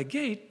enters by the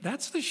gate,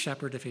 that's the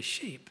shepherd of his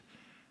sheep.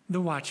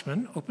 The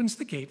watchman opens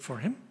the gate for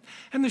him,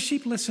 and the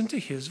sheep listen to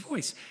his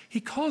voice.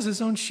 He calls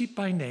his own sheep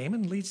by name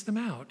and leads them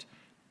out.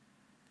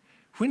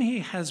 When he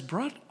has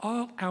brought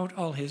out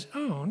all his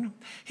own,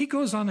 he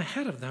goes on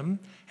ahead of them,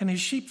 and his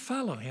sheep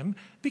follow him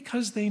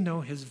because they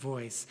know his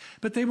voice.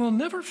 But they will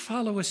never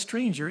follow a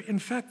stranger. In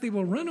fact, they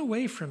will run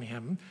away from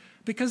him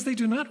because they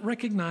do not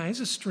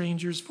recognize a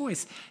stranger's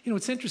voice. You know,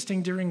 it's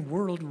interesting, during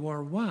World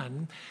War I,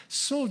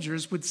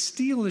 soldiers would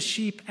steal the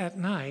sheep at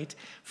night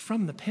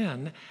from the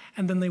pen,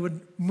 and then they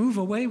would move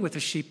away with the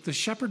sheep. The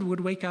shepherd would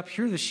wake up,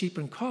 hear the sheep,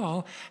 and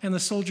call, and the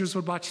soldiers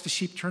would watch the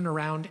sheep turn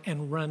around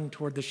and run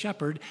toward the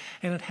shepherd.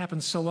 And it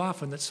happened so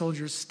often that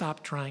soldiers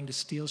stopped trying to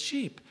steal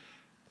sheep.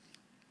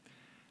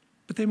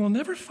 But they will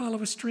never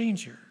follow a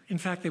stranger. In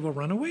fact, they will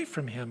run away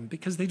from him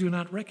because they do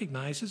not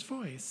recognize his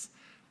voice.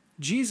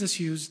 Jesus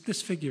used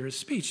this figure of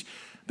speech,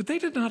 but they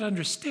did not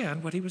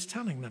understand what he was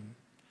telling them.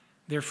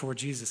 Therefore,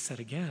 Jesus said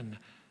again,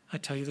 I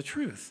tell you the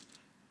truth,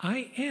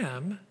 I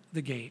am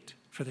the gate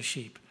for the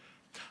sheep.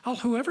 All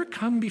who ever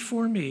come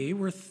before me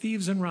were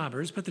thieves and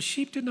robbers, but the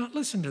sheep did not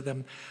listen to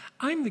them.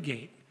 I'm the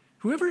gate.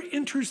 Whoever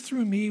enters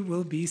through me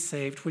will be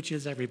saved, which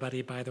is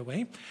everybody, by the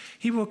way.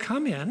 He will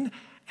come in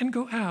and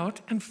go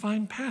out and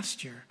find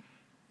pasture.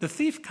 The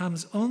thief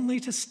comes only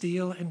to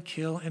steal and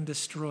kill and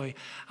destroy.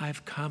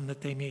 I've come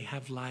that they may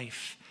have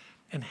life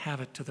and have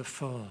it to the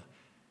full.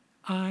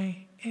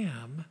 I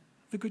am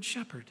the good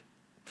shepherd.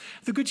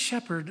 The good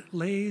shepherd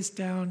lays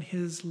down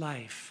his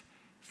life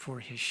for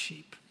his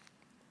sheep.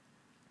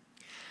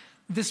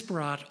 This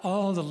brought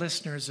all the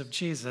listeners of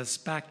Jesus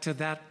back to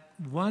that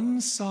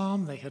one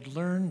psalm they had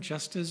learned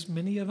just as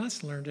many of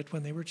us learned it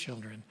when they were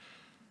children.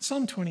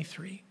 Psalm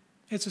 23.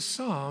 It's a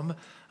psalm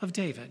of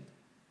David.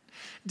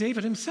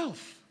 David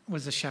himself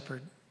was a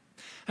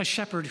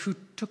shepherd who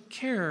took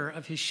care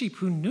of his sheep,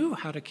 who knew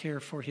how to care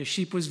for his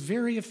sheep, was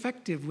very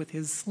effective with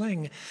his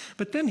sling.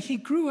 But then he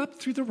grew up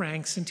through the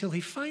ranks until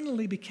he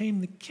finally became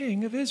the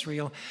king of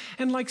Israel.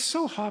 And like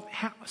so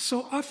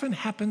often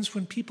happens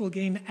when people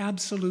gain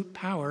absolute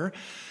power,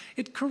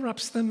 it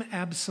corrupts them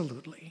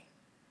absolutely.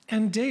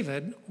 And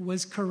David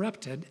was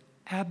corrupted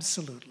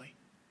absolutely.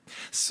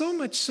 So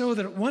much so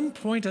that at one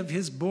point of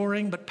his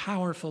boring but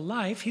powerful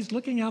life, he's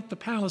looking out the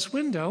palace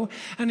window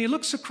and he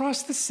looks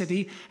across the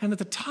city, and at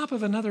the top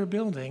of another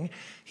building,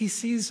 he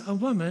sees a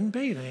woman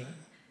bathing.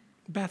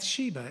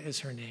 Bathsheba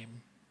is her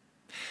name.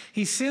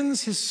 He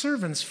sends his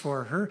servants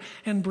for her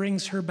and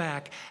brings her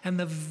back. And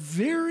the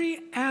very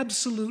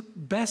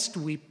absolute best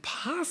we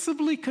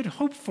possibly could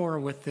hope for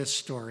with this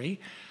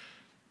story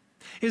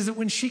is that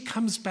when she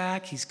comes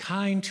back, he's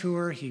kind to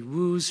her, he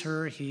woos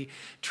her, he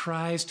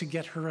tries to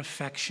get her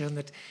affection,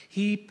 that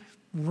he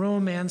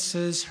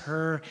romances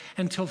her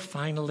until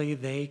finally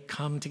they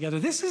come together.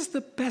 This is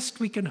the best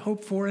we can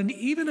hope for, and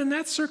even in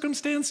that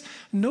circumstance,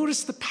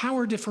 notice the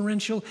power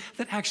differential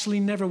that actually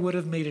never would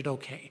have made it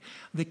okay.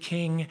 The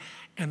king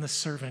and the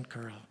servant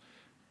girl.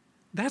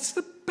 That's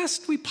the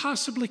best we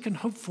possibly can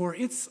hope for.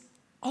 It's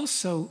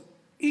also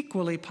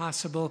equally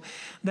possible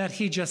that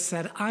he just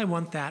said, I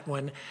want that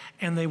one,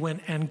 and they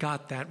went and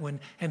got that one,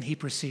 and he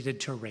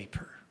proceeded to rape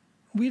her.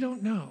 We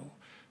don't know.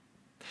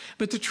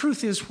 But the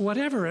truth is,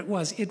 whatever it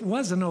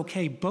wasn't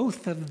okay.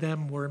 Both of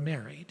them were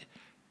married.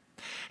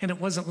 And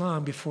it wasn't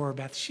long before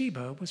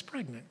Bathsheba was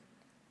pregnant.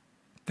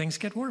 Things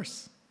get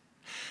worse.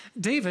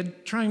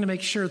 David, trying to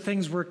make sure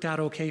things worked out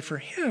okay for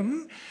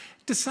him,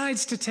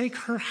 decides to take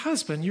her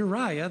husband,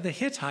 Uriah the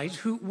Hittite,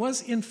 who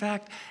was in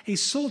fact a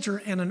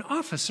soldier and an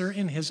officer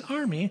in his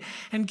army,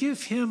 and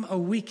give him a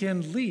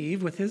weekend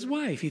leave with his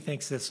wife. He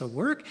thinks this will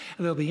work.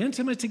 They'll be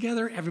intimate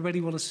together. Everybody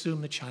will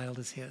assume the child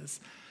is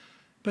his.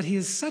 But he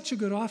is such a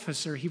good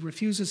officer, he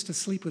refuses to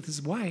sleep with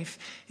his wife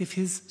if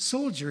his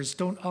soldiers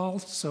don't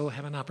also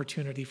have an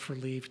opportunity for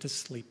leave to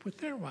sleep with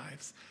their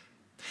wives.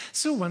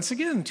 So once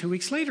again, 2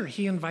 weeks later,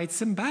 he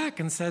invites him back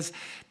and says,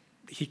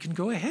 he can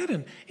go ahead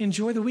and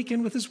enjoy the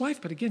weekend with his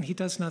wife. But again, he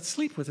does not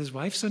sleep with his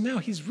wife. So now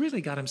he's really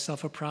got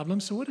himself a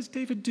problem. So what does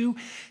David do?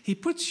 He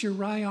puts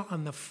Uriah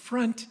on the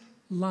front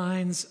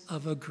lines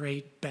of a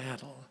great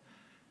battle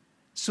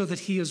so that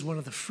he is one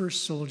of the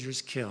first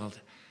soldiers killed.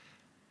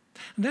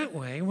 That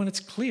way, when it's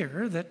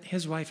clear that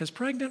his wife is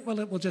pregnant, well,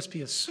 it will just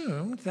be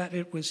assumed that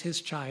it was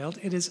his child.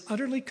 It is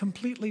utterly,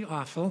 completely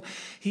awful.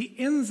 He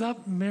ends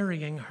up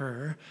marrying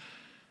her.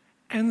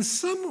 And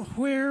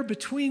somewhere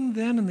between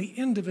then and the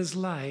end of his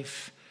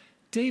life,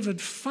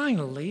 David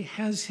finally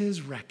has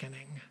his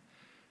reckoning.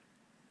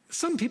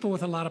 Some people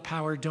with a lot of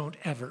power don't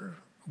ever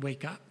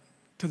wake up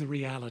to the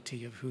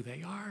reality of who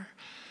they are.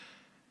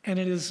 And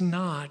it is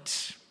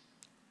not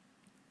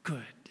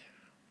good.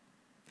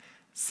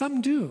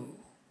 Some do.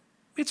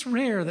 It's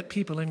rare that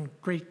people in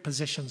great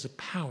positions of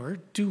power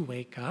do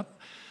wake up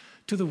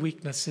to the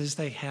weaknesses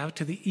they have,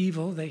 to the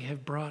evil they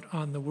have brought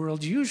on the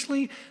world.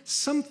 Usually,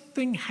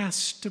 something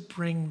has to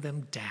bring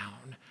them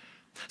down.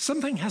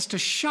 Something has to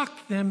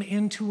shock them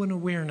into an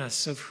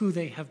awareness of who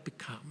they have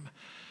become.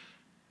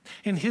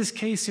 In his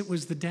case, it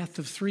was the death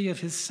of 3 of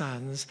his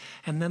sons,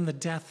 and then the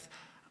death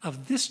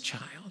of this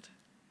child,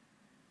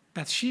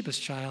 Bathsheba's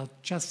child,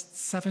 just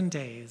 7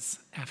 days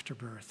after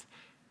birth.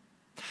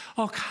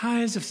 All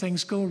kinds of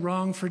things go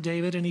wrong for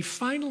David, and he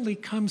finally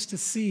comes to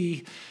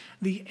see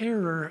the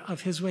error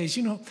of his ways.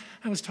 You know,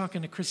 I was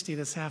talking to Christy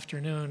this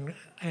afternoon,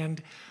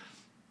 and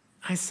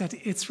I said,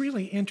 it's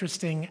really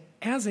interesting.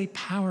 As a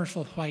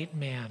powerful white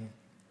man,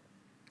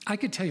 I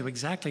could tell you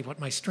exactly what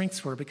my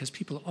strengths were because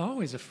people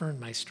always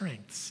affirmed my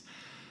strengths.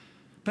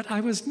 But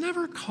I was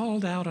never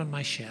called out on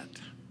my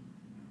shit.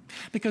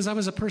 Because I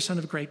was a person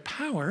of great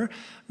power,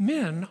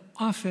 men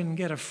often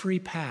get a free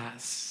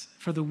pass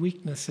for the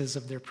weaknesses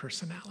of their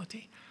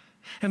personality.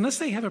 Unless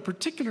they have a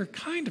particular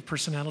kind of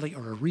personality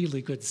or a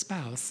really good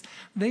spouse,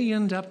 they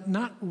end up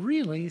not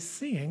really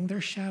seeing their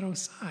shadow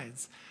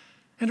sides.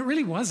 And it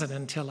really wasn't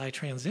until I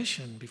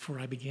transitioned before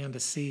I began to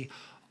see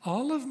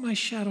all of my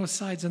shadow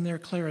sides in their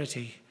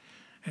clarity.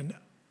 And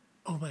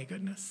oh my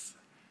goodness,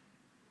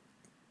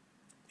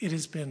 it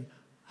has been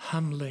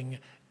humbling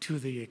to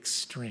the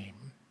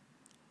extreme.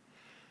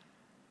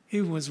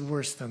 It was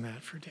worse than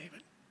that for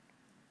David.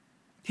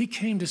 He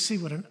came to see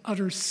what an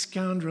utter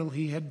scoundrel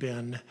he had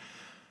been,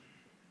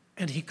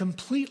 and he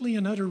completely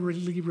and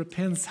utterly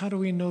repents. How do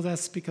we know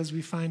this? Because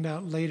we find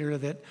out later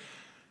that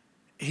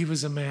he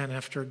was a man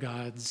after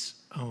God's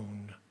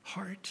own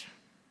heart.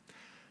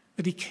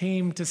 That he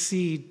came to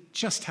see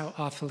just how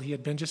awful he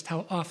had been, just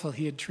how awful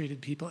he had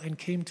treated people, and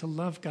came to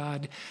love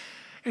God.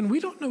 And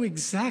we don't know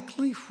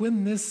exactly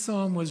when this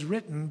psalm was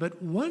written,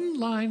 but one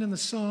line in the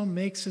psalm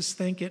makes us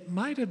think it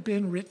might have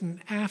been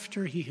written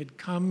after he had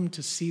come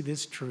to see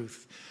this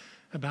truth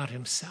about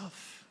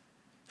himself.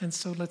 And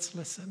so let's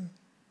listen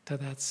to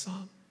that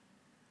psalm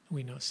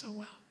we know so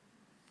well.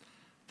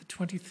 The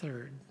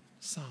 23rd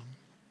Psalm.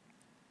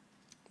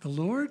 The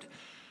Lord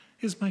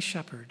is my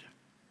shepherd.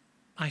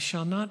 I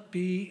shall not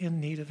be in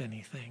need of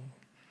anything.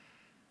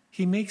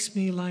 He makes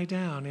me lie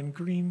down in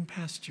green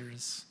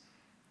pastures.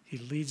 He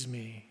leads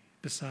me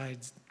beside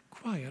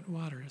quiet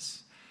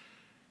waters.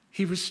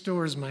 He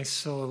restores my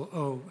soul.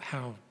 Oh,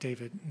 how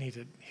David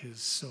needed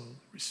his soul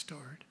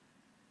restored.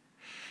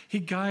 He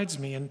guides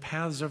me in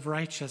paths of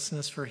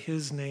righteousness for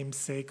his name's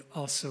sake,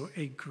 also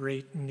a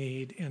great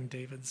need in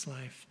David's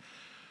life.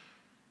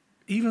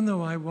 Even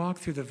though I walk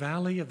through the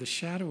valley of the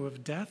shadow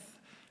of death,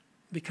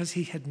 because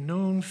he had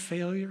known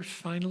failure,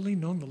 finally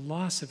known the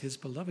loss of his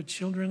beloved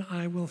children,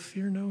 I will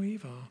fear no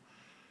evil.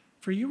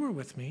 For you are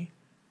with me,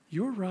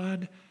 your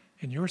rod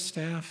and your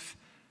staff,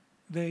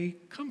 they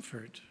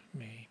comfort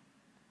me.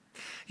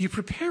 You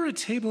prepare a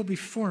table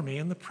before me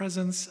in the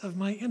presence of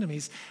my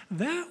enemies.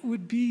 That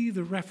would be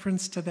the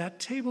reference to that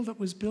table that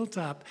was built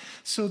up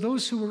so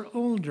those who were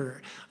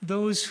older,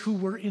 those who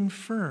were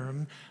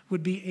infirm,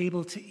 would be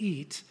able to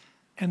eat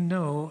and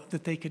know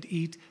that they could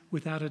eat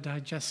without a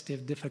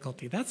digestive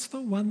difficulty. That's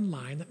the one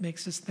line that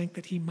makes us think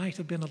that he might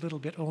have been a little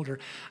bit older.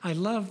 I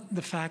love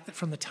the fact that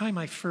from the time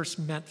I first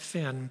met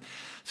Finn,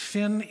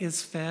 Finn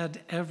is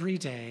fed every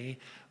day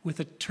with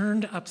a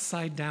turned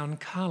upside down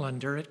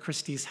colander at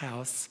Christy's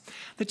house.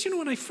 That,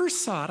 when I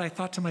first saw it, I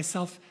thought to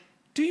myself,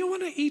 do you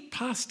want to eat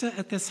pasta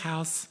at this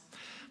house?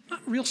 I'm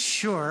not real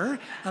sure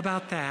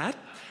about that.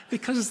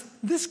 Because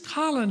this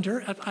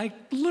colander, I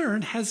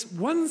learned, has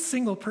one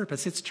single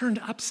purpose. It's turned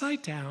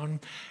upside down,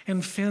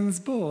 and Finn's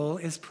bowl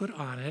is put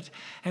on it.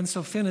 And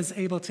so Finn is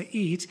able to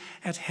eat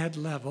at head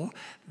level.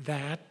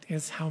 That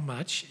is how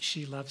much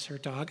she loves her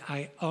dog.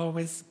 I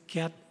always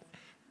get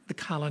the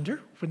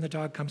colander when the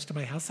dog comes to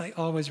my house. I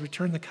always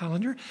return the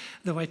colander,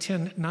 though I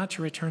tend not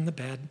to return the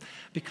bed,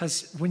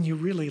 because when you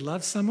really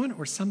love someone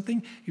or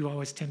something, you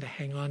always tend to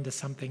hang on to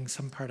something,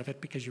 some part of it,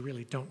 because you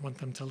really don't want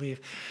them to leave.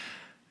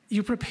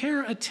 You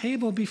prepare a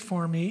table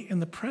before me in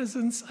the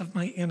presence of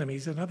my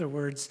enemies. In other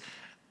words,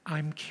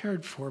 I'm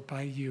cared for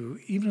by you.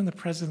 Even in the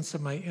presence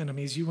of my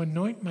enemies, you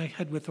anoint my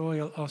head with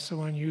oil,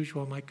 also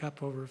unusual, my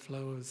cup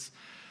overflows.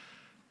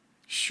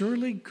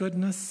 Surely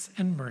goodness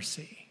and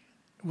mercy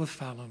will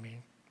follow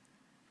me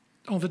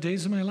all the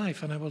days of my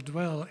life, and I will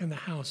dwell in the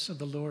house of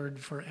the Lord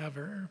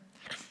forever.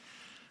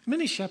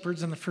 Many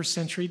shepherds in the first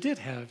century did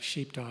have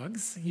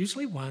sheepdogs,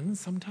 usually one,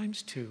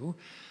 sometimes two.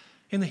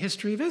 In the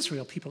history of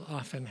Israel, people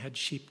often had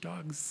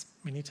sheepdogs,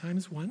 many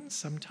times one,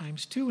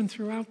 sometimes two, and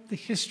throughout the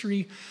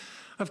history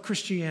of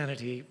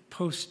Christianity,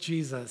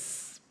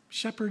 post-Jesus,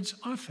 shepherds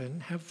often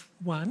have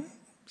one,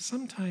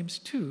 sometimes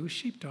two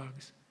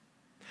sheepdogs.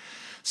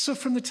 So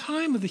from the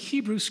time of the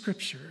Hebrew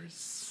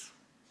Scriptures,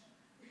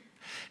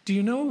 do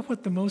you know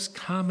what the most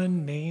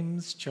common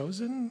names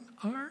chosen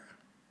are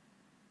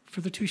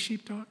for the two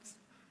sheepdogs?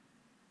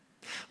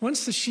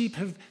 Once the sheep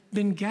have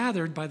been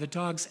gathered by the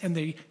dogs and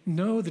the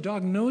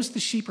dog knows the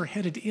sheep are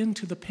headed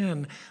into the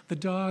pen, the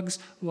dogs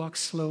walk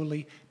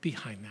slowly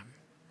behind them.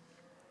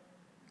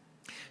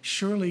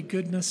 Surely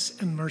goodness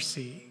and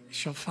mercy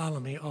shall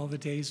follow me all the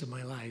days of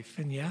my life.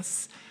 And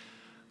yes,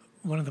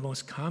 one of the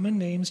most common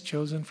names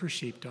chosen for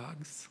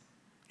sheepdogs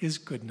is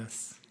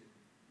goodness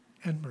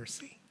and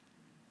mercy.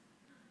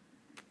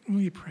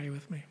 Will you pray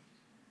with me?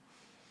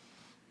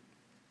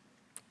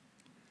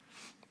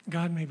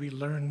 God, may we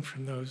learn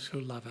from those who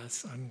love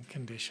us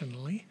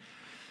unconditionally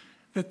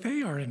that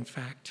they are, in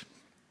fact,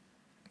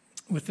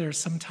 with their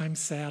sometimes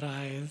sad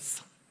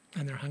eyes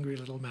and their hungry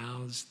little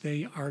mouths,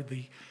 they are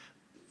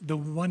the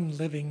one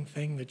living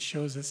thing that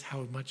shows us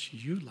how much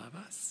you love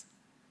us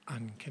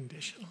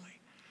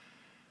unconditionally.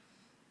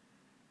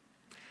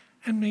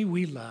 And may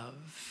we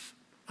love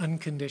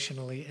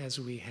unconditionally as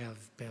we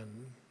have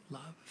been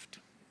loved.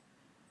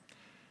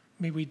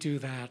 May we do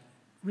that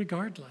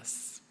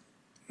regardless,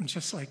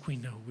 just like we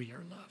know we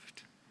are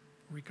loved,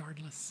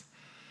 regardless.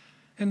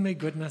 And may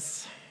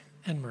goodness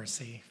and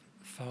mercy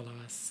follow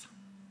us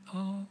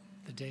all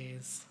the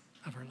days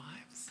of our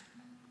lives.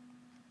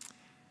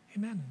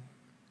 Amen.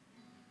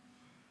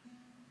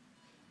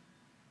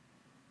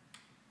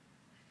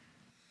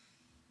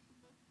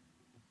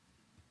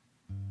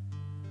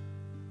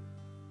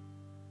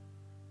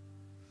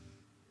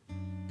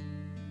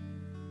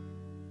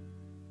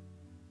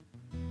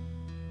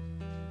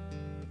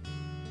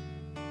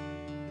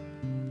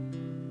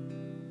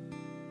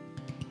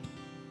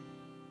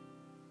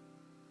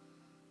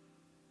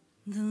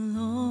 The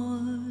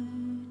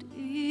Lord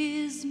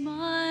is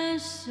my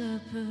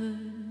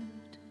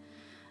shepherd,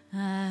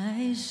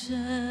 I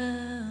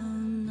shall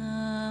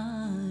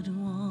not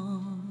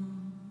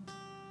want.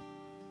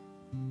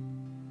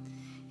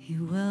 He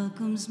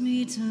welcomes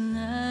me to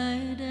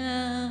lie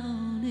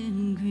down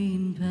in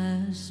green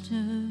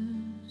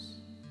pastures,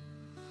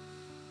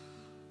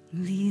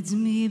 leads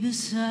me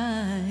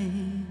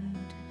beside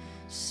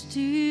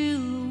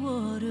still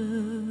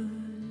waters.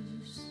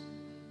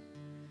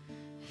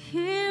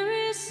 He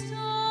restores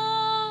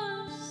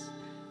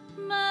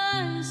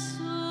my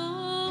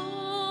soul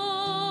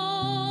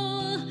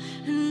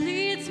and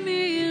leads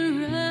me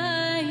in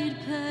right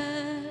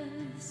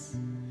paths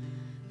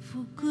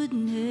for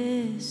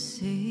goodness'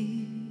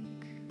 sake.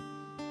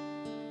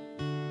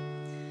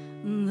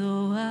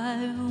 Though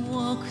I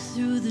walk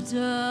through the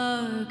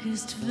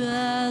darkest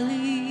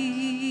valley,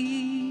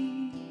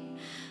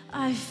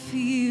 I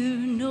fear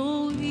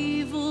no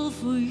evil,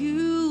 for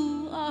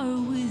you are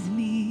with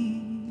me.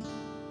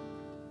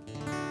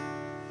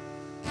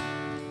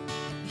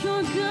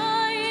 Your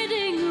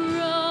guiding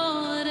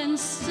rod and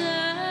staff,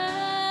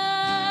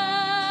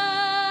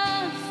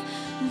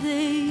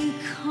 they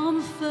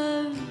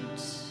comfort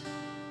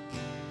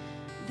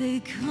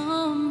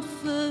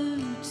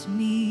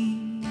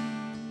me.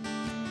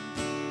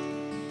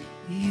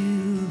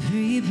 You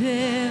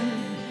prepare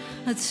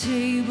a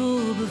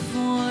table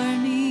before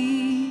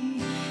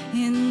me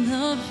in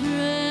the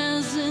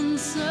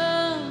presence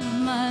of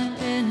my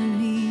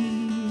enemies.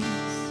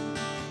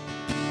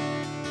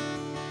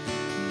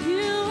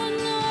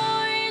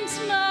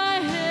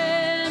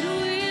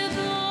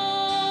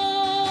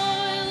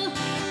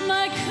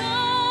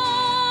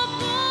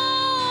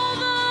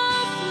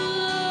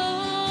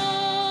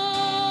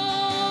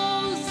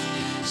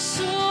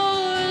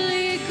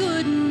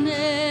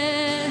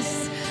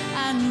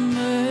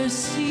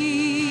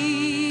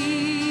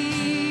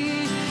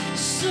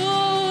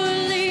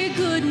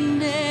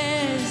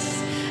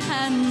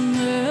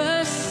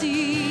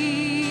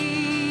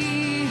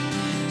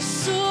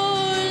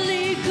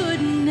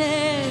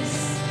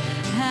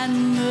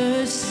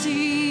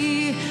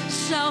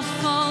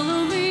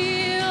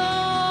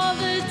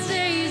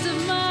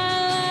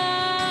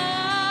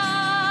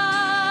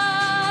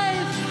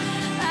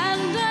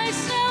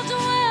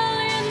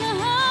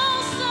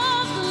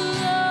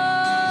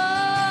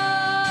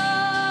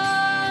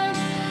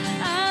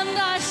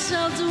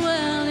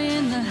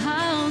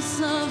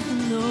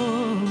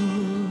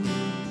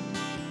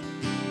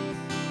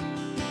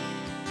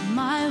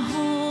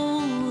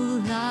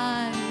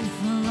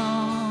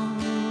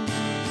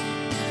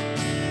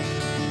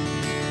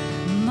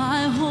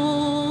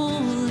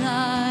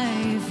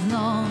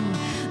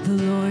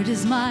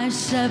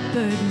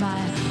 Shepherd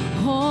my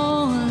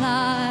whole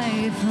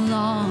life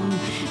long,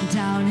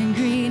 down in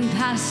green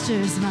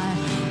pastures my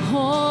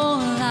whole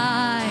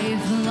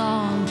life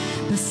long,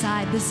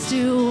 beside the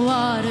still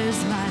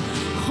waters my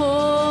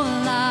whole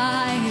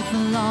life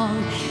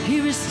long. He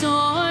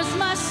restores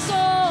my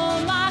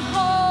soul my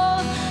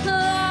whole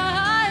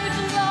life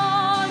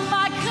long.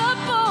 My cup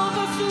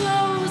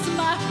overflows.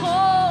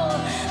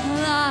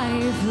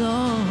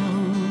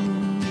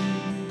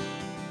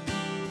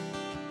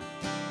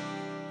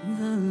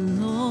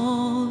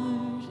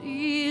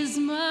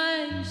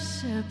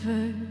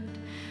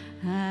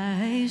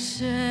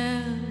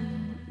 shall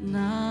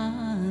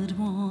not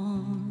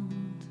want.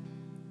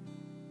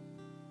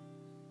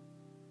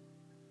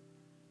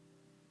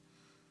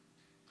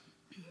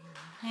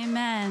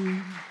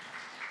 Amen.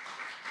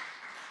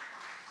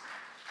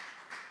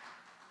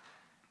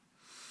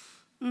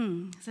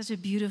 Such a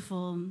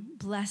beautiful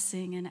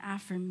blessing and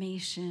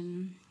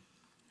affirmation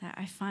that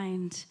I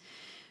find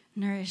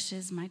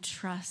nourishes my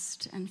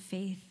trust and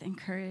faith and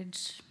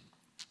courage.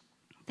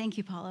 Thank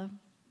you, Paula.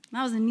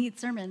 That was a neat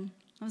sermon.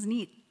 That was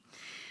neat.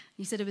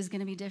 You said it was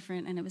going to be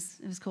different, and it was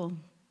cool.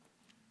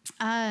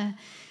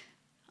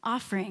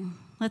 Offering.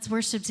 Let's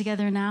worship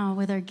together now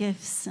with our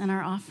gifts and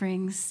our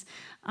offerings.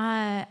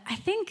 I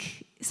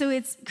think, so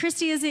it's,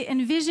 Christy, is it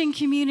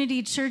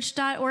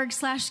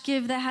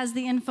envisioncommunitychurch.org/give that has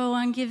the info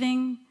on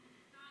giving?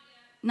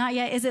 Not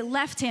yet. Is it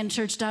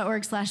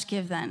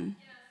lefthandchurch.org/give then?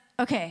 Yes.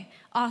 Okay,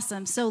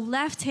 awesome. So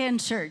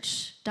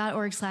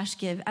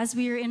lefthandchurch.org/give. As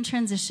we are in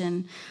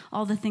transition,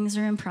 all the things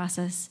are in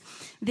process.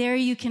 There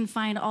you can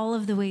find all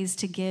of the ways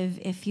to give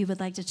if you would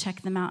like to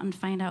check them out and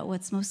find out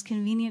what's most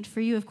convenient for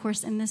you. Of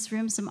course, in this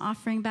room, some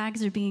offering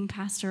bags are being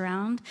passed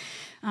around.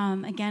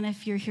 Again,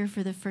 if you're here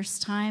for the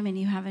first time and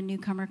you have a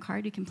newcomer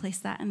card, you can place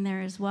that in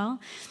there as well.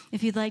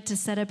 If you'd like to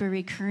set up a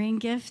recurring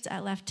gift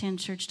at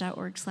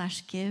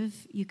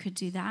lefthandchurch.org/give, you could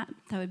do that.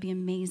 That would be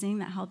amazing.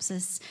 That helps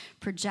us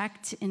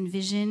project,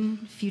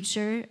 envision,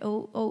 future,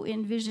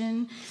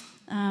 envision.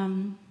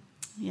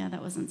 Yeah,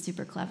 that wasn't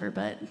super clever,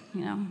 but,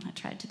 I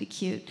tried to be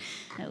cute,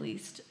 at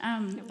least.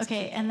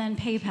 Okay, and then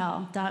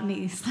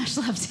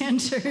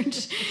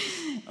paypal.me/lefthandchurch.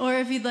 Or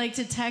if you'd like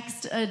to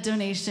text a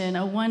donation,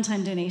 a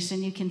one-time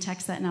donation, you can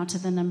text that now to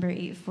the number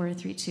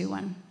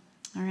 84321.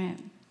 All right.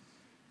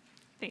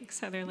 Thanks,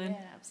 Heatherlyn.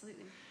 Yeah,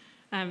 absolutely.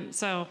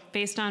 So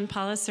based on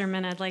Paula's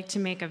sermon, I'd like to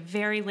make a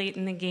very late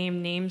in the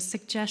game name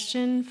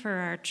suggestion for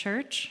our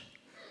church.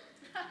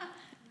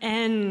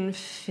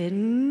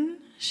 Envision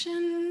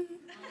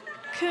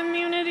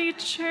Community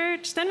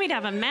Church. Then we'd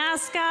have a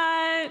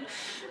mascot.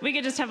 We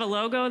could just have a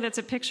logo that's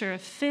a picture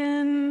of Finn.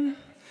 A logo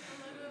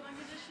of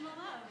unconditional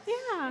love.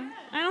 Yeah.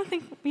 I don't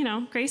think,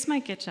 Grace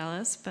might get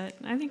jealous, but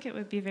I think it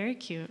would be very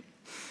cute.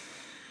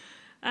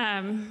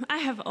 I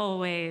have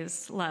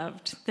always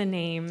loved the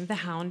name the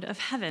Hound of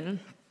Heaven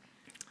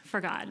for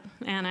God.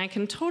 And I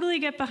can totally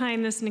get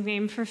behind this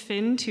nickname for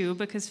Finn, too,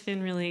 because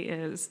Finn really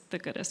is the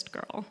goodest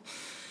girl.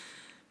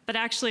 But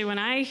actually, when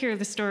I hear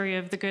the story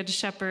of the Good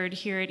Shepherd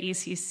here at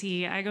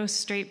ECC, I go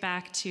straight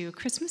back to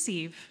Christmas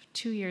Eve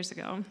 2 years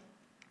ago.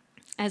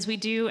 As we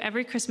do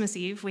every Christmas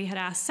Eve, we had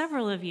asked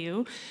several of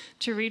you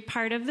to read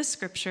part of the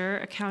scripture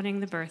accounting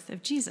the birth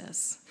of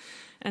Jesus.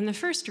 And the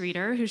first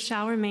reader, who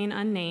shall remain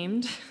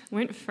unnamed,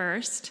 went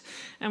first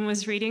and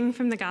was reading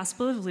from the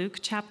Gospel of Luke,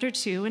 chapter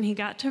 2, and he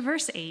got to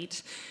verse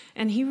 8,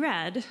 and he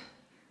read,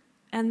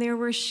 "And there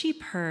were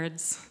sheep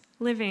herds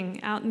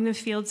living out in the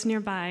fields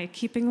nearby,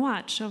 keeping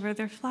watch over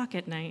their flock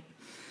at night."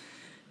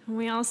 And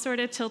we all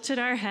sort of tilted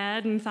our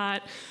head and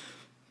thought,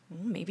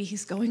 well, maybe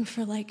he's going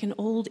for like an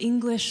old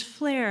English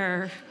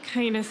flair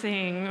kind of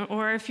thing.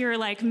 Or if you're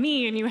like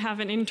me and you have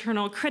an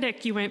internal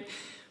critic, you went,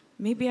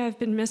 maybe I've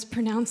been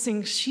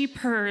mispronouncing sheep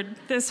herd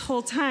this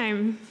whole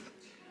time.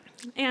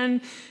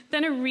 And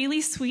then a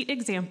really sweet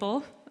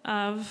example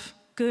of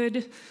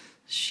good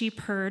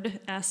sheep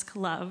herd-esque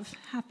love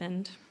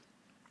happened.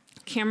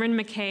 Cameron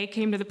McKay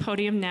came to the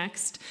podium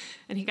next,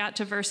 and he got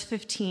to verse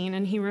 15,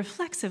 and he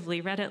reflexively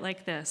read it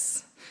like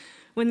this.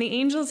 "When the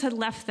angels had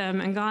left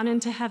them and gone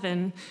into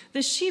heaven,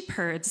 the sheep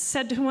herds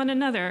said to one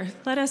another,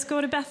 'Let us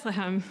go to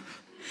Bethlehem.'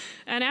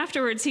 And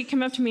afterwards, he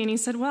came up to me and he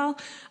said, 'Well,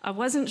 I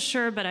wasn't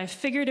sure, but I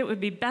figured it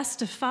would be best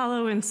to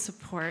follow and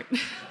support.'"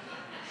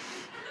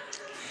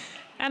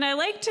 And I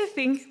like to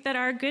think that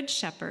our Good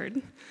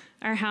Shepherd,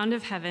 our Hound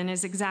of Heaven,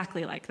 is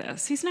exactly like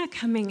this. He's not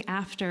coming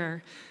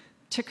after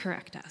to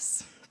correct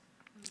us.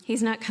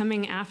 He's not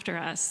coming after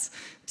us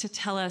to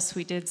tell us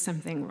we did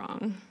something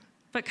wrong,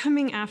 but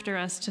coming after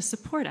us to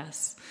support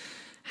us,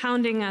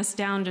 hounding us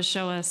down to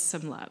show us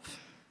some love,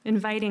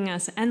 inviting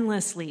us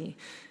endlessly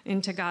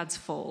into God's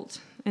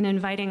fold, and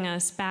inviting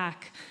us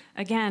back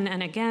again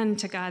and again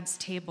to God's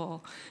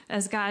table,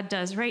 as God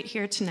does right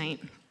here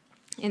tonight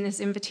in this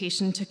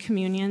invitation to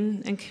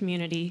communion and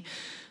community.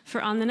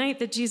 For on the night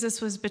that Jesus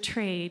was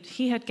betrayed,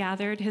 he had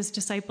gathered his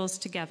disciples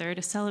together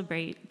to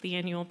celebrate the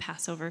annual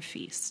Passover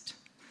feast.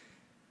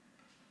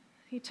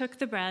 He took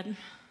the bread,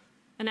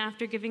 and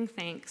after giving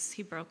thanks,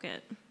 he broke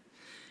it.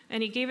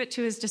 And he gave it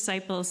to his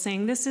disciples,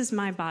 saying, "This is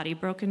my body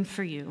broken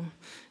for you.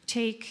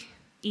 Take,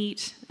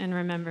 eat, and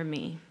remember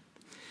me."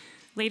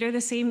 Later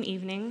the same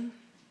evening,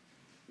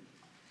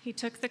 he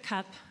took the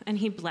cup and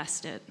he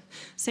blessed it,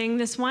 saying,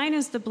 "This wine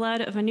is the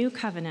blood of a new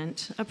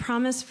covenant, a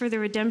promise for the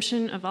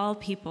redemption of all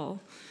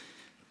people.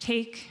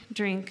 Take,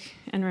 drink,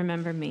 and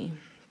remember me."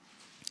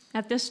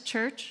 At this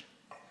church,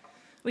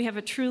 we have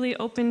a truly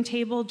open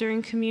table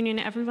during communion.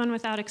 Everyone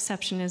without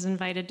exception is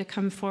invited to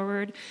come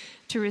forward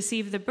to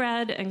receive the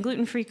bread and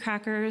gluten-free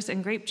crackers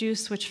and grape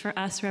juice, which for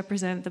us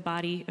represent the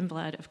body and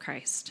blood of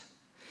Christ.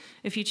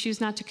 If you choose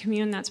not to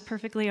commune, that's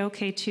perfectly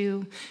okay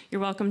too. You're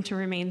welcome to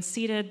remain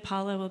seated.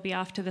 Paula will be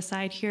off to the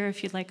side here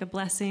if you'd like a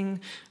blessing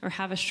or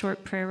have a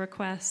short prayer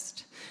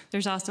request.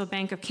 There's also a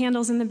bank of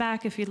candles in the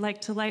back if you'd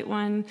like to light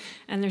one.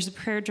 And there's a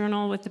prayer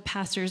journal with the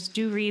pastors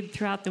do read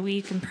throughout the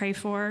week and pray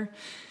for.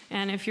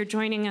 And if you're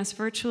joining us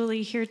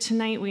virtually here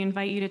tonight, we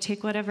invite you to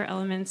take whatever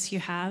elements you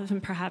have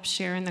and perhaps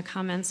share in the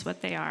comments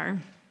what they are.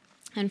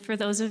 And for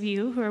those of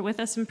you who are with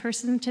us in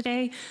person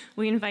today,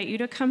 we invite you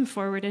to come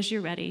forward as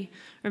you're ready,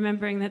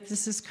 remembering that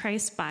this is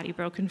Christ's body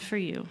broken for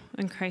you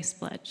and Christ's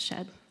blood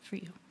shed for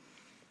you.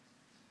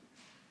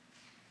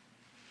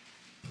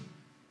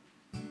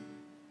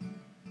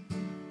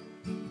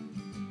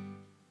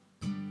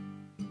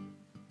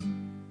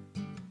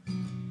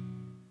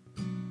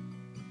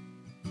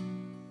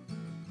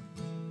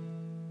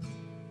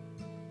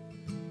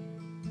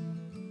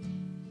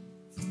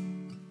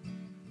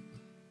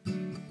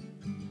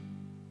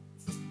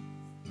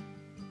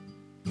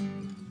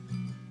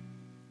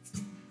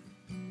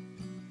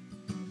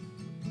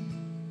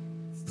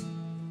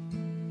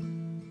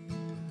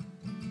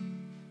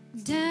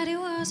 Daddy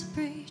was a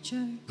preacher,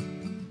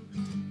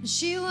 and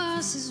she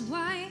was his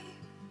wife.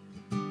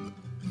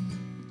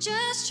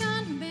 Just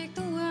trying to make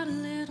the world a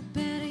little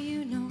better,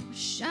 you know,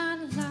 shine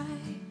a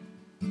light.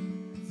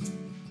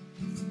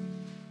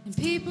 And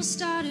people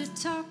started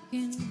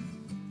talking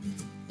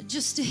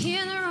just to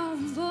hear their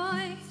own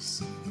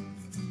voice.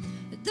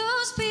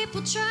 Those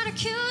people tried to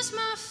accuse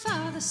my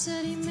father,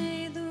 said he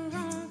made the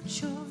wrong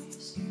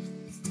choice.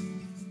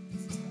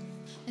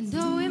 And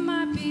though it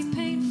might be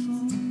painful,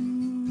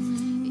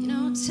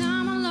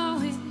 time will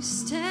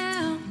always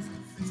tell.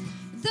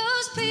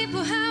 Those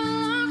people have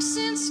long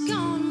since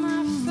gone.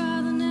 My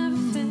father never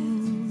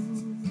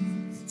failed.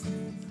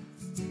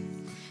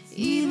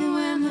 Even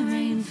when the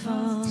rain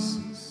falls,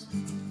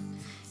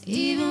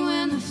 even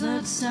when the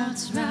flood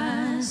starts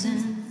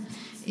rising,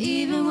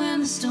 even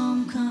when the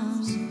storm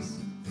comes,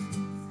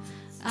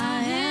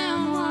 I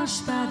am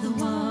washed by the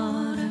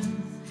water.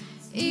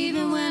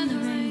 Even when the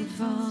rain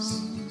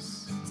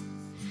falls,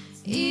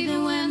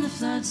 even when the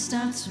flood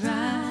starts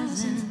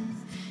rising,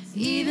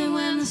 even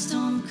when the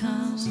storm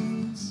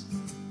comes,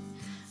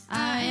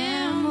 I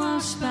am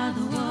washed by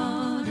the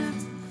water.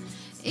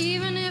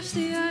 Even if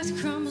the earth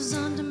crumbles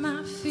under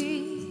my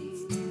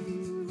feet,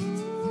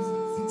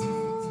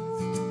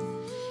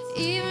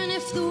 even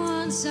if the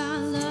ones I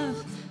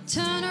love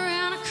turn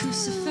around and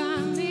crucify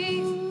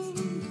me,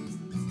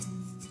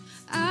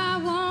 I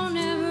won't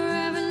ever,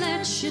 ever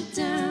let you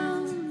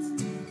down.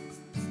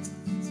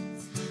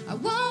 I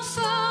won't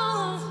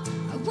fall,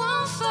 I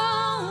won't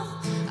fall,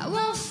 I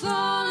won't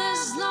fall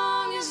as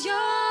long as you're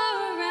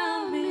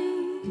around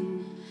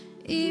me.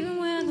 Even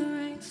when the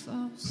rain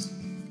falls,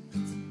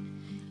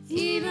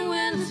 even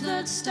when the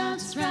flood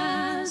starts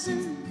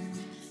rising,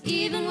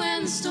 even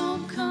when the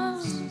storm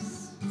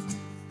comes,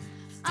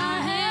 I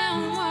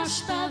am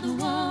washed by the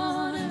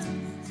water.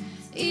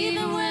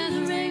 Even when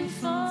the rain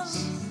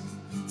falls,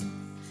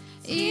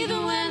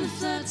 even when the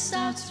flood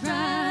starts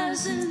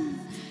rising,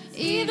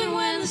 even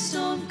when the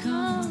storm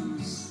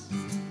comes,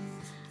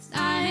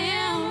 I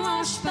am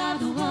washed by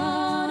the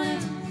water.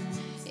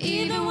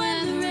 Even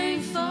when the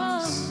rain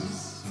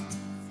falls,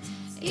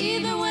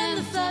 even when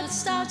the flood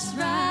starts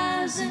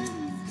rising,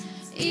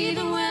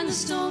 even when the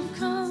storm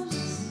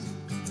comes,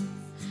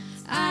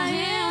 I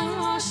am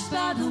washed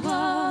by the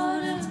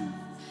water.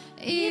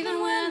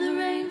 Even when the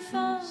rain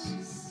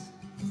falls,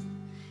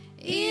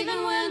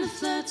 even when the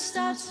flood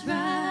starts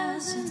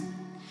rising,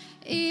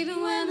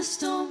 even when the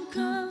storm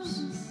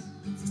comes,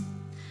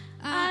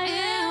 I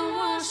am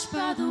washed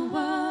by the water.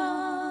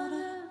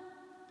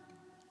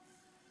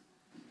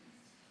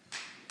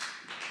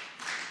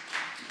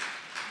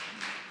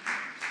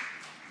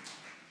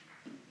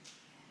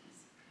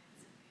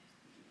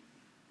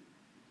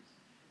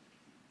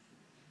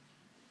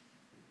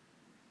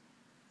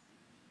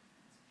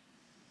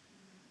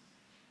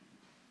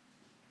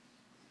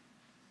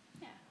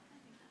 Yeah, I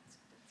think that's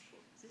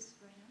cool. Is this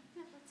right now?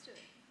 Yeah, let's do it.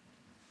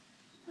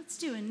 Let's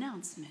do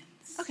announcements.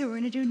 Okay, we're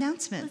going to do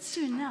announcements. Let's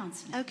do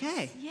announcements.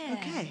 Okay. Yeah.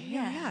 Okay,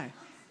 here yeah. we are.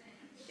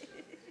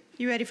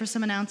 You ready for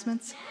some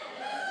announcements?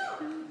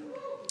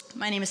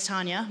 My name is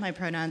Tanya. My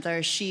pronouns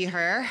are she,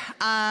 her.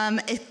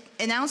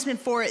 Announcement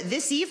for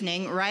this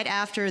evening, right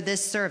after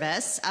this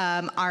service,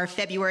 our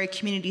February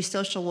community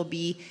social will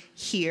be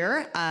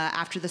here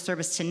after the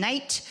service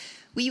tonight.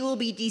 We will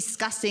be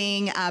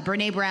discussing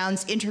Brene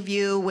Brown's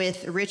interview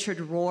with Richard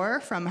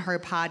Rohr from her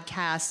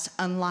podcast,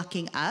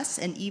 Unlocking Us.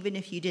 And even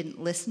if you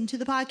didn't listen to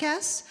the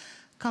podcast,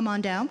 come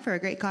on down for a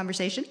great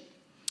conversation.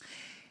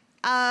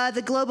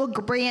 The Global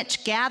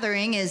Branch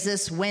Gathering is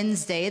this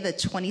Wednesday, the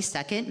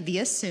 22nd,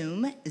 via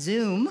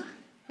Zoom,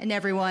 and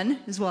everyone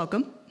is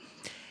welcome.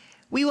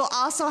 We will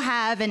also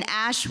have an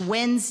Ash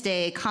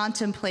Wednesday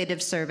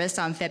contemplative service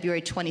on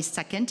February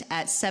 22nd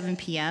at 7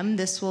 p.m.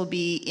 This will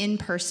be in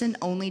person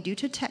only due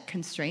to tech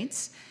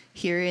constraints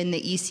here in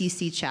the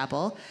ECC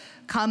Chapel.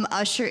 Come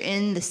usher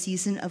in the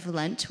season of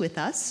Lent with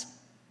us.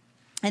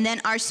 And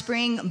then our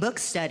spring book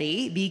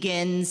study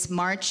begins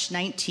March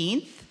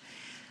 19th.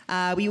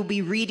 We will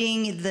be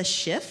reading The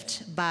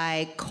Shift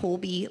by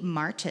Colby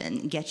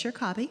Martin. Get your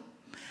copy.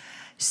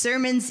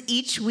 Sermons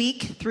each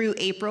week through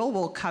April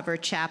will cover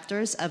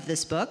chapters of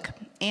this book,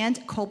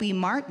 and Colby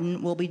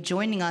Martin will be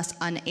joining us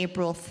on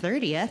April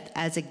 30th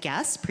as a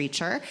guest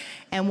preacher,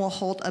 and will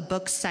hold a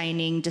book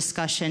signing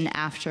discussion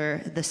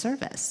after the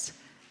service.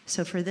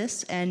 So for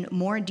this and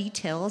more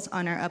details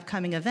on our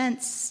upcoming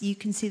events, you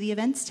can see the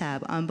events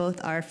tab on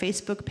both our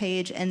Facebook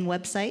page and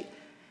website,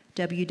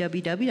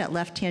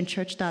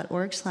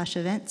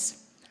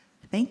 www.lefthandchurch.org/events.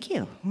 Thank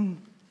you.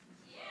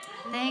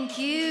 Thank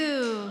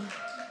you.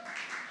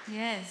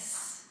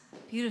 Yes,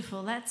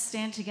 beautiful. Let's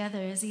stand together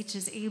as each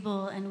is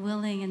able and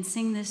willing and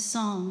sing this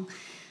song.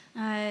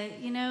 There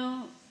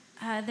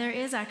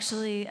is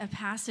actually a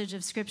passage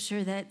of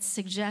scripture that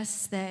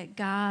suggests that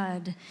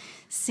God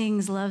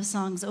sings love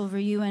songs over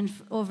you and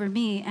over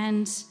me.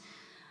 And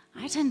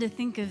I tend to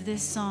think of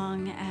this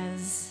song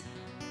as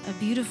a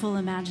beautiful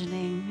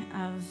imagining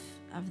of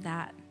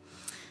that.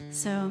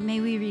 So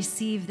may we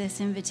receive this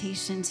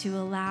invitation to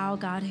allow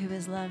God who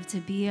is love to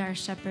be our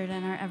shepherd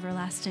and our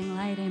everlasting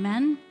light.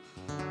 Amen.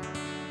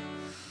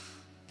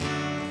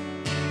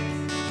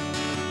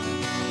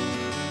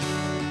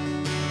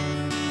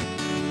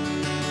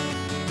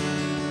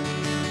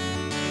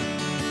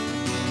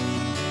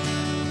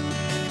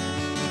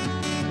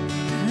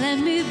 Let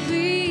me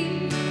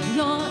be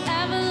your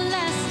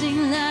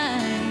everlasting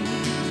light,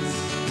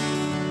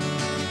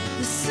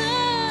 the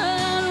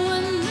sun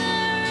when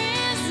there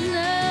is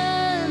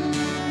none.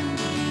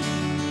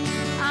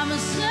 I'm a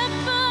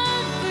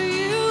shepherd for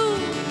you,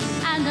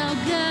 and I'll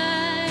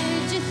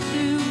guide you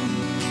through.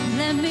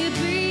 Let me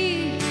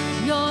be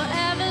your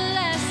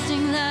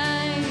everlasting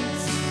light.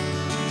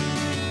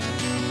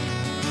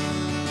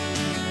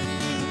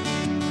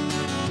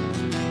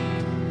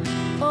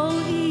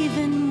 Oh,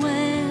 even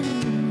when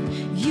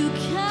you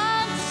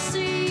can't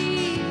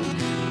see,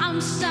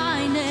 I'm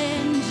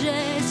shining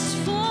just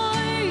for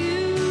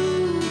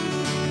you.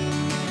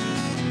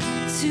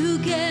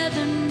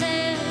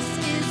 Togetherness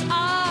is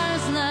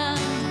ours, love.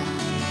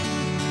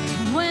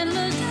 When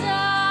the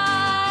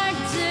dark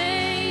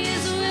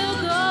days will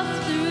go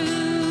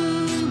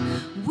through,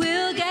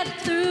 we'll get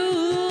through.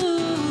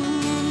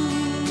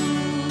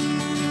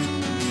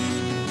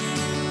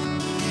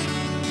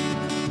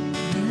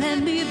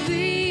 Let me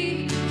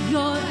be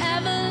your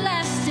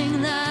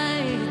everlasting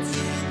light.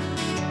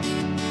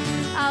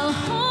 I'll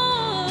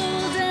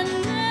hold and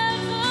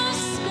never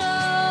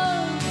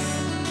scold.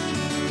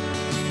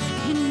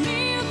 In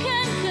me you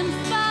can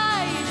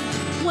confide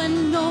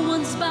when no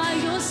one's by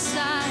your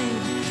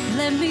side.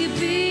 Let me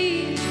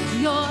be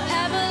your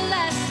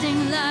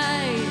everlasting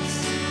light.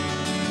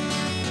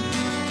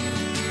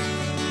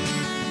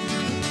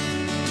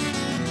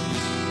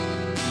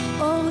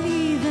 Oh,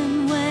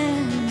 even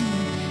when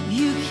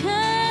you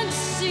can't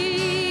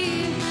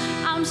see,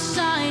 I'm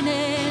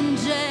shining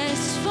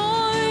just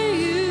for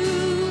you.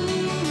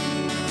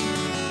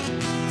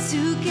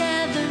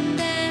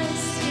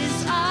 Togetherness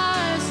is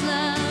ours,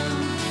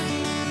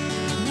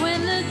 love.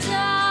 When the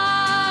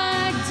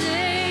dark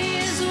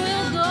days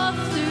will go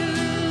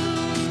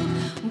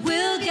through,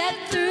 we'll get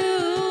through.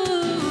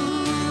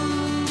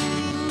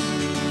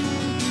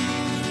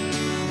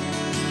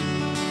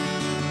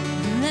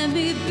 Let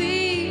me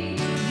be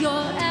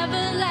your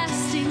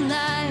everlasting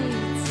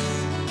light.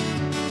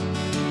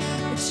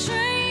 A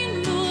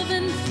train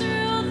moving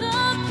through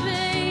the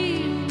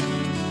pain.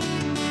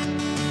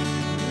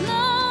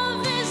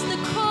 Love is the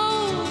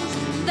cold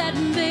that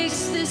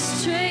makes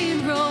this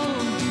train roll.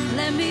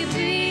 Let me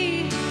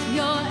be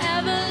your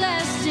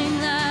everlasting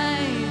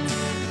light.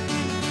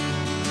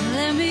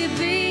 Let me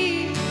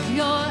be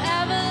your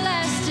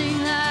everlasting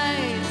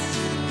light.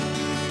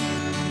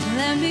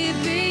 Let me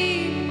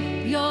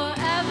be your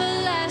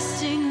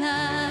everlasting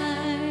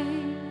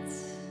light.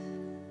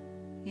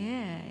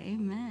 Yeah,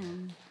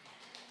 amen.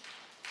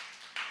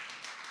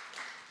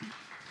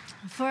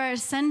 For our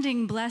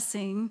sending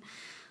blessing,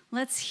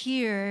 let's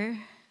hear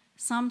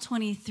Psalm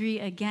 23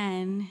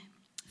 again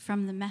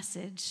from the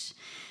Message.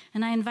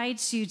 And I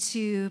invite you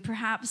to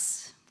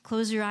perhaps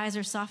close your eyes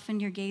or soften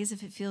your gaze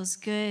if it feels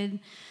good.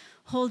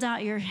 Hold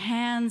out your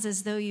hands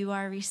as though you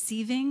are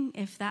receiving,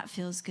 if that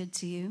feels good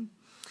to you.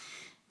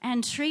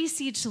 And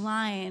trace each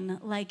line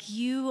like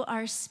you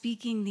are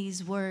speaking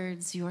these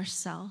words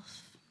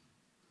yourself.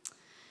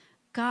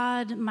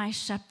 God, my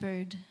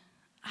shepherd,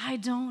 I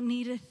don't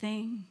need a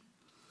thing.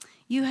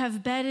 You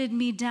have bedded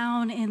me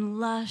down in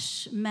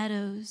lush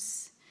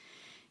meadows.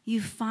 You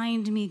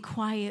find me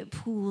quiet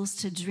pools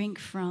to drink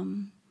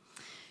from.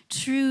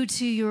 True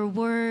to your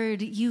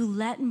word, you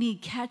let me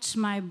catch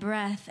my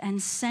breath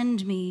and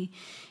send me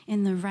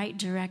in the right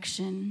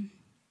direction.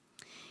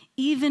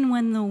 Even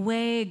when the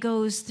way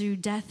goes through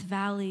Death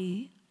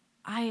Valley,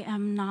 I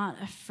am not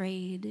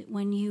afraid.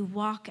 When you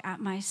walk at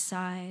my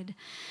side,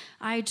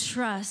 I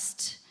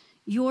trust.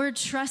 Your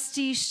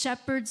trusty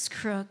shepherd's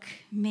crook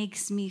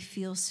makes me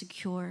feel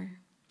secure.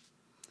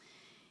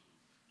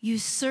 You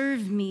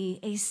serve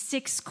me a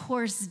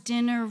 6-course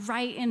dinner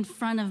right in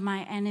front of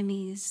my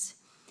enemies.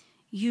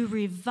 You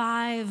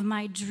revive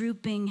my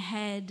drooping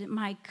head.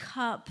 My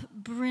cup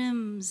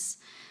brims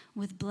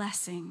with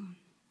blessing.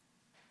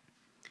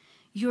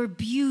 Your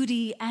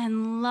beauty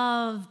and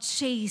love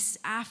chase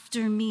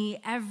after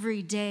me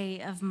every day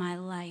of my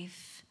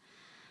life.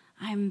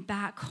 I'm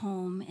back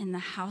home in the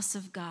house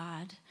of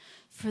God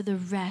for the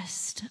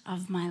rest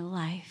of my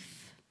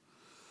life.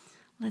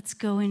 Let's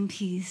go in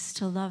peace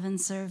to love and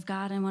serve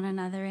God and one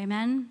another.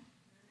 Amen?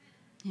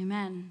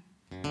 Amen.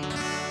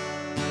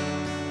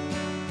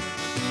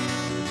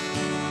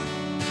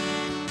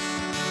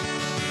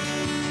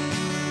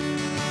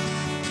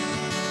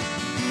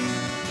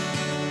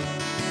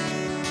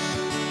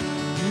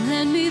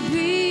 Let me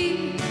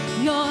be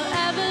your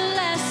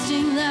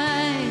everlasting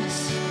light,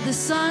 the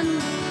sun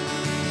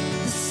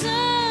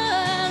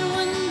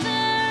when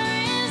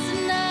there is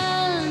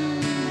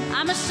none.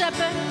 I'm a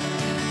shepherd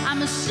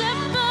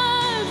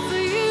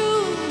for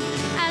you,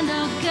 and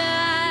I'll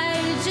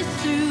guide you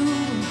through.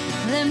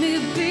 Let me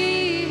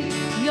be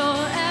your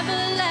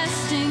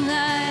everlasting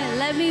light.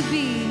 Let me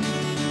be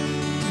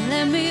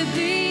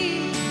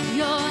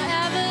your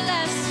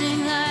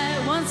everlasting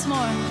light. Once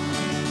more.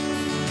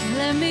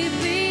 Let me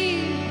be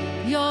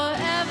your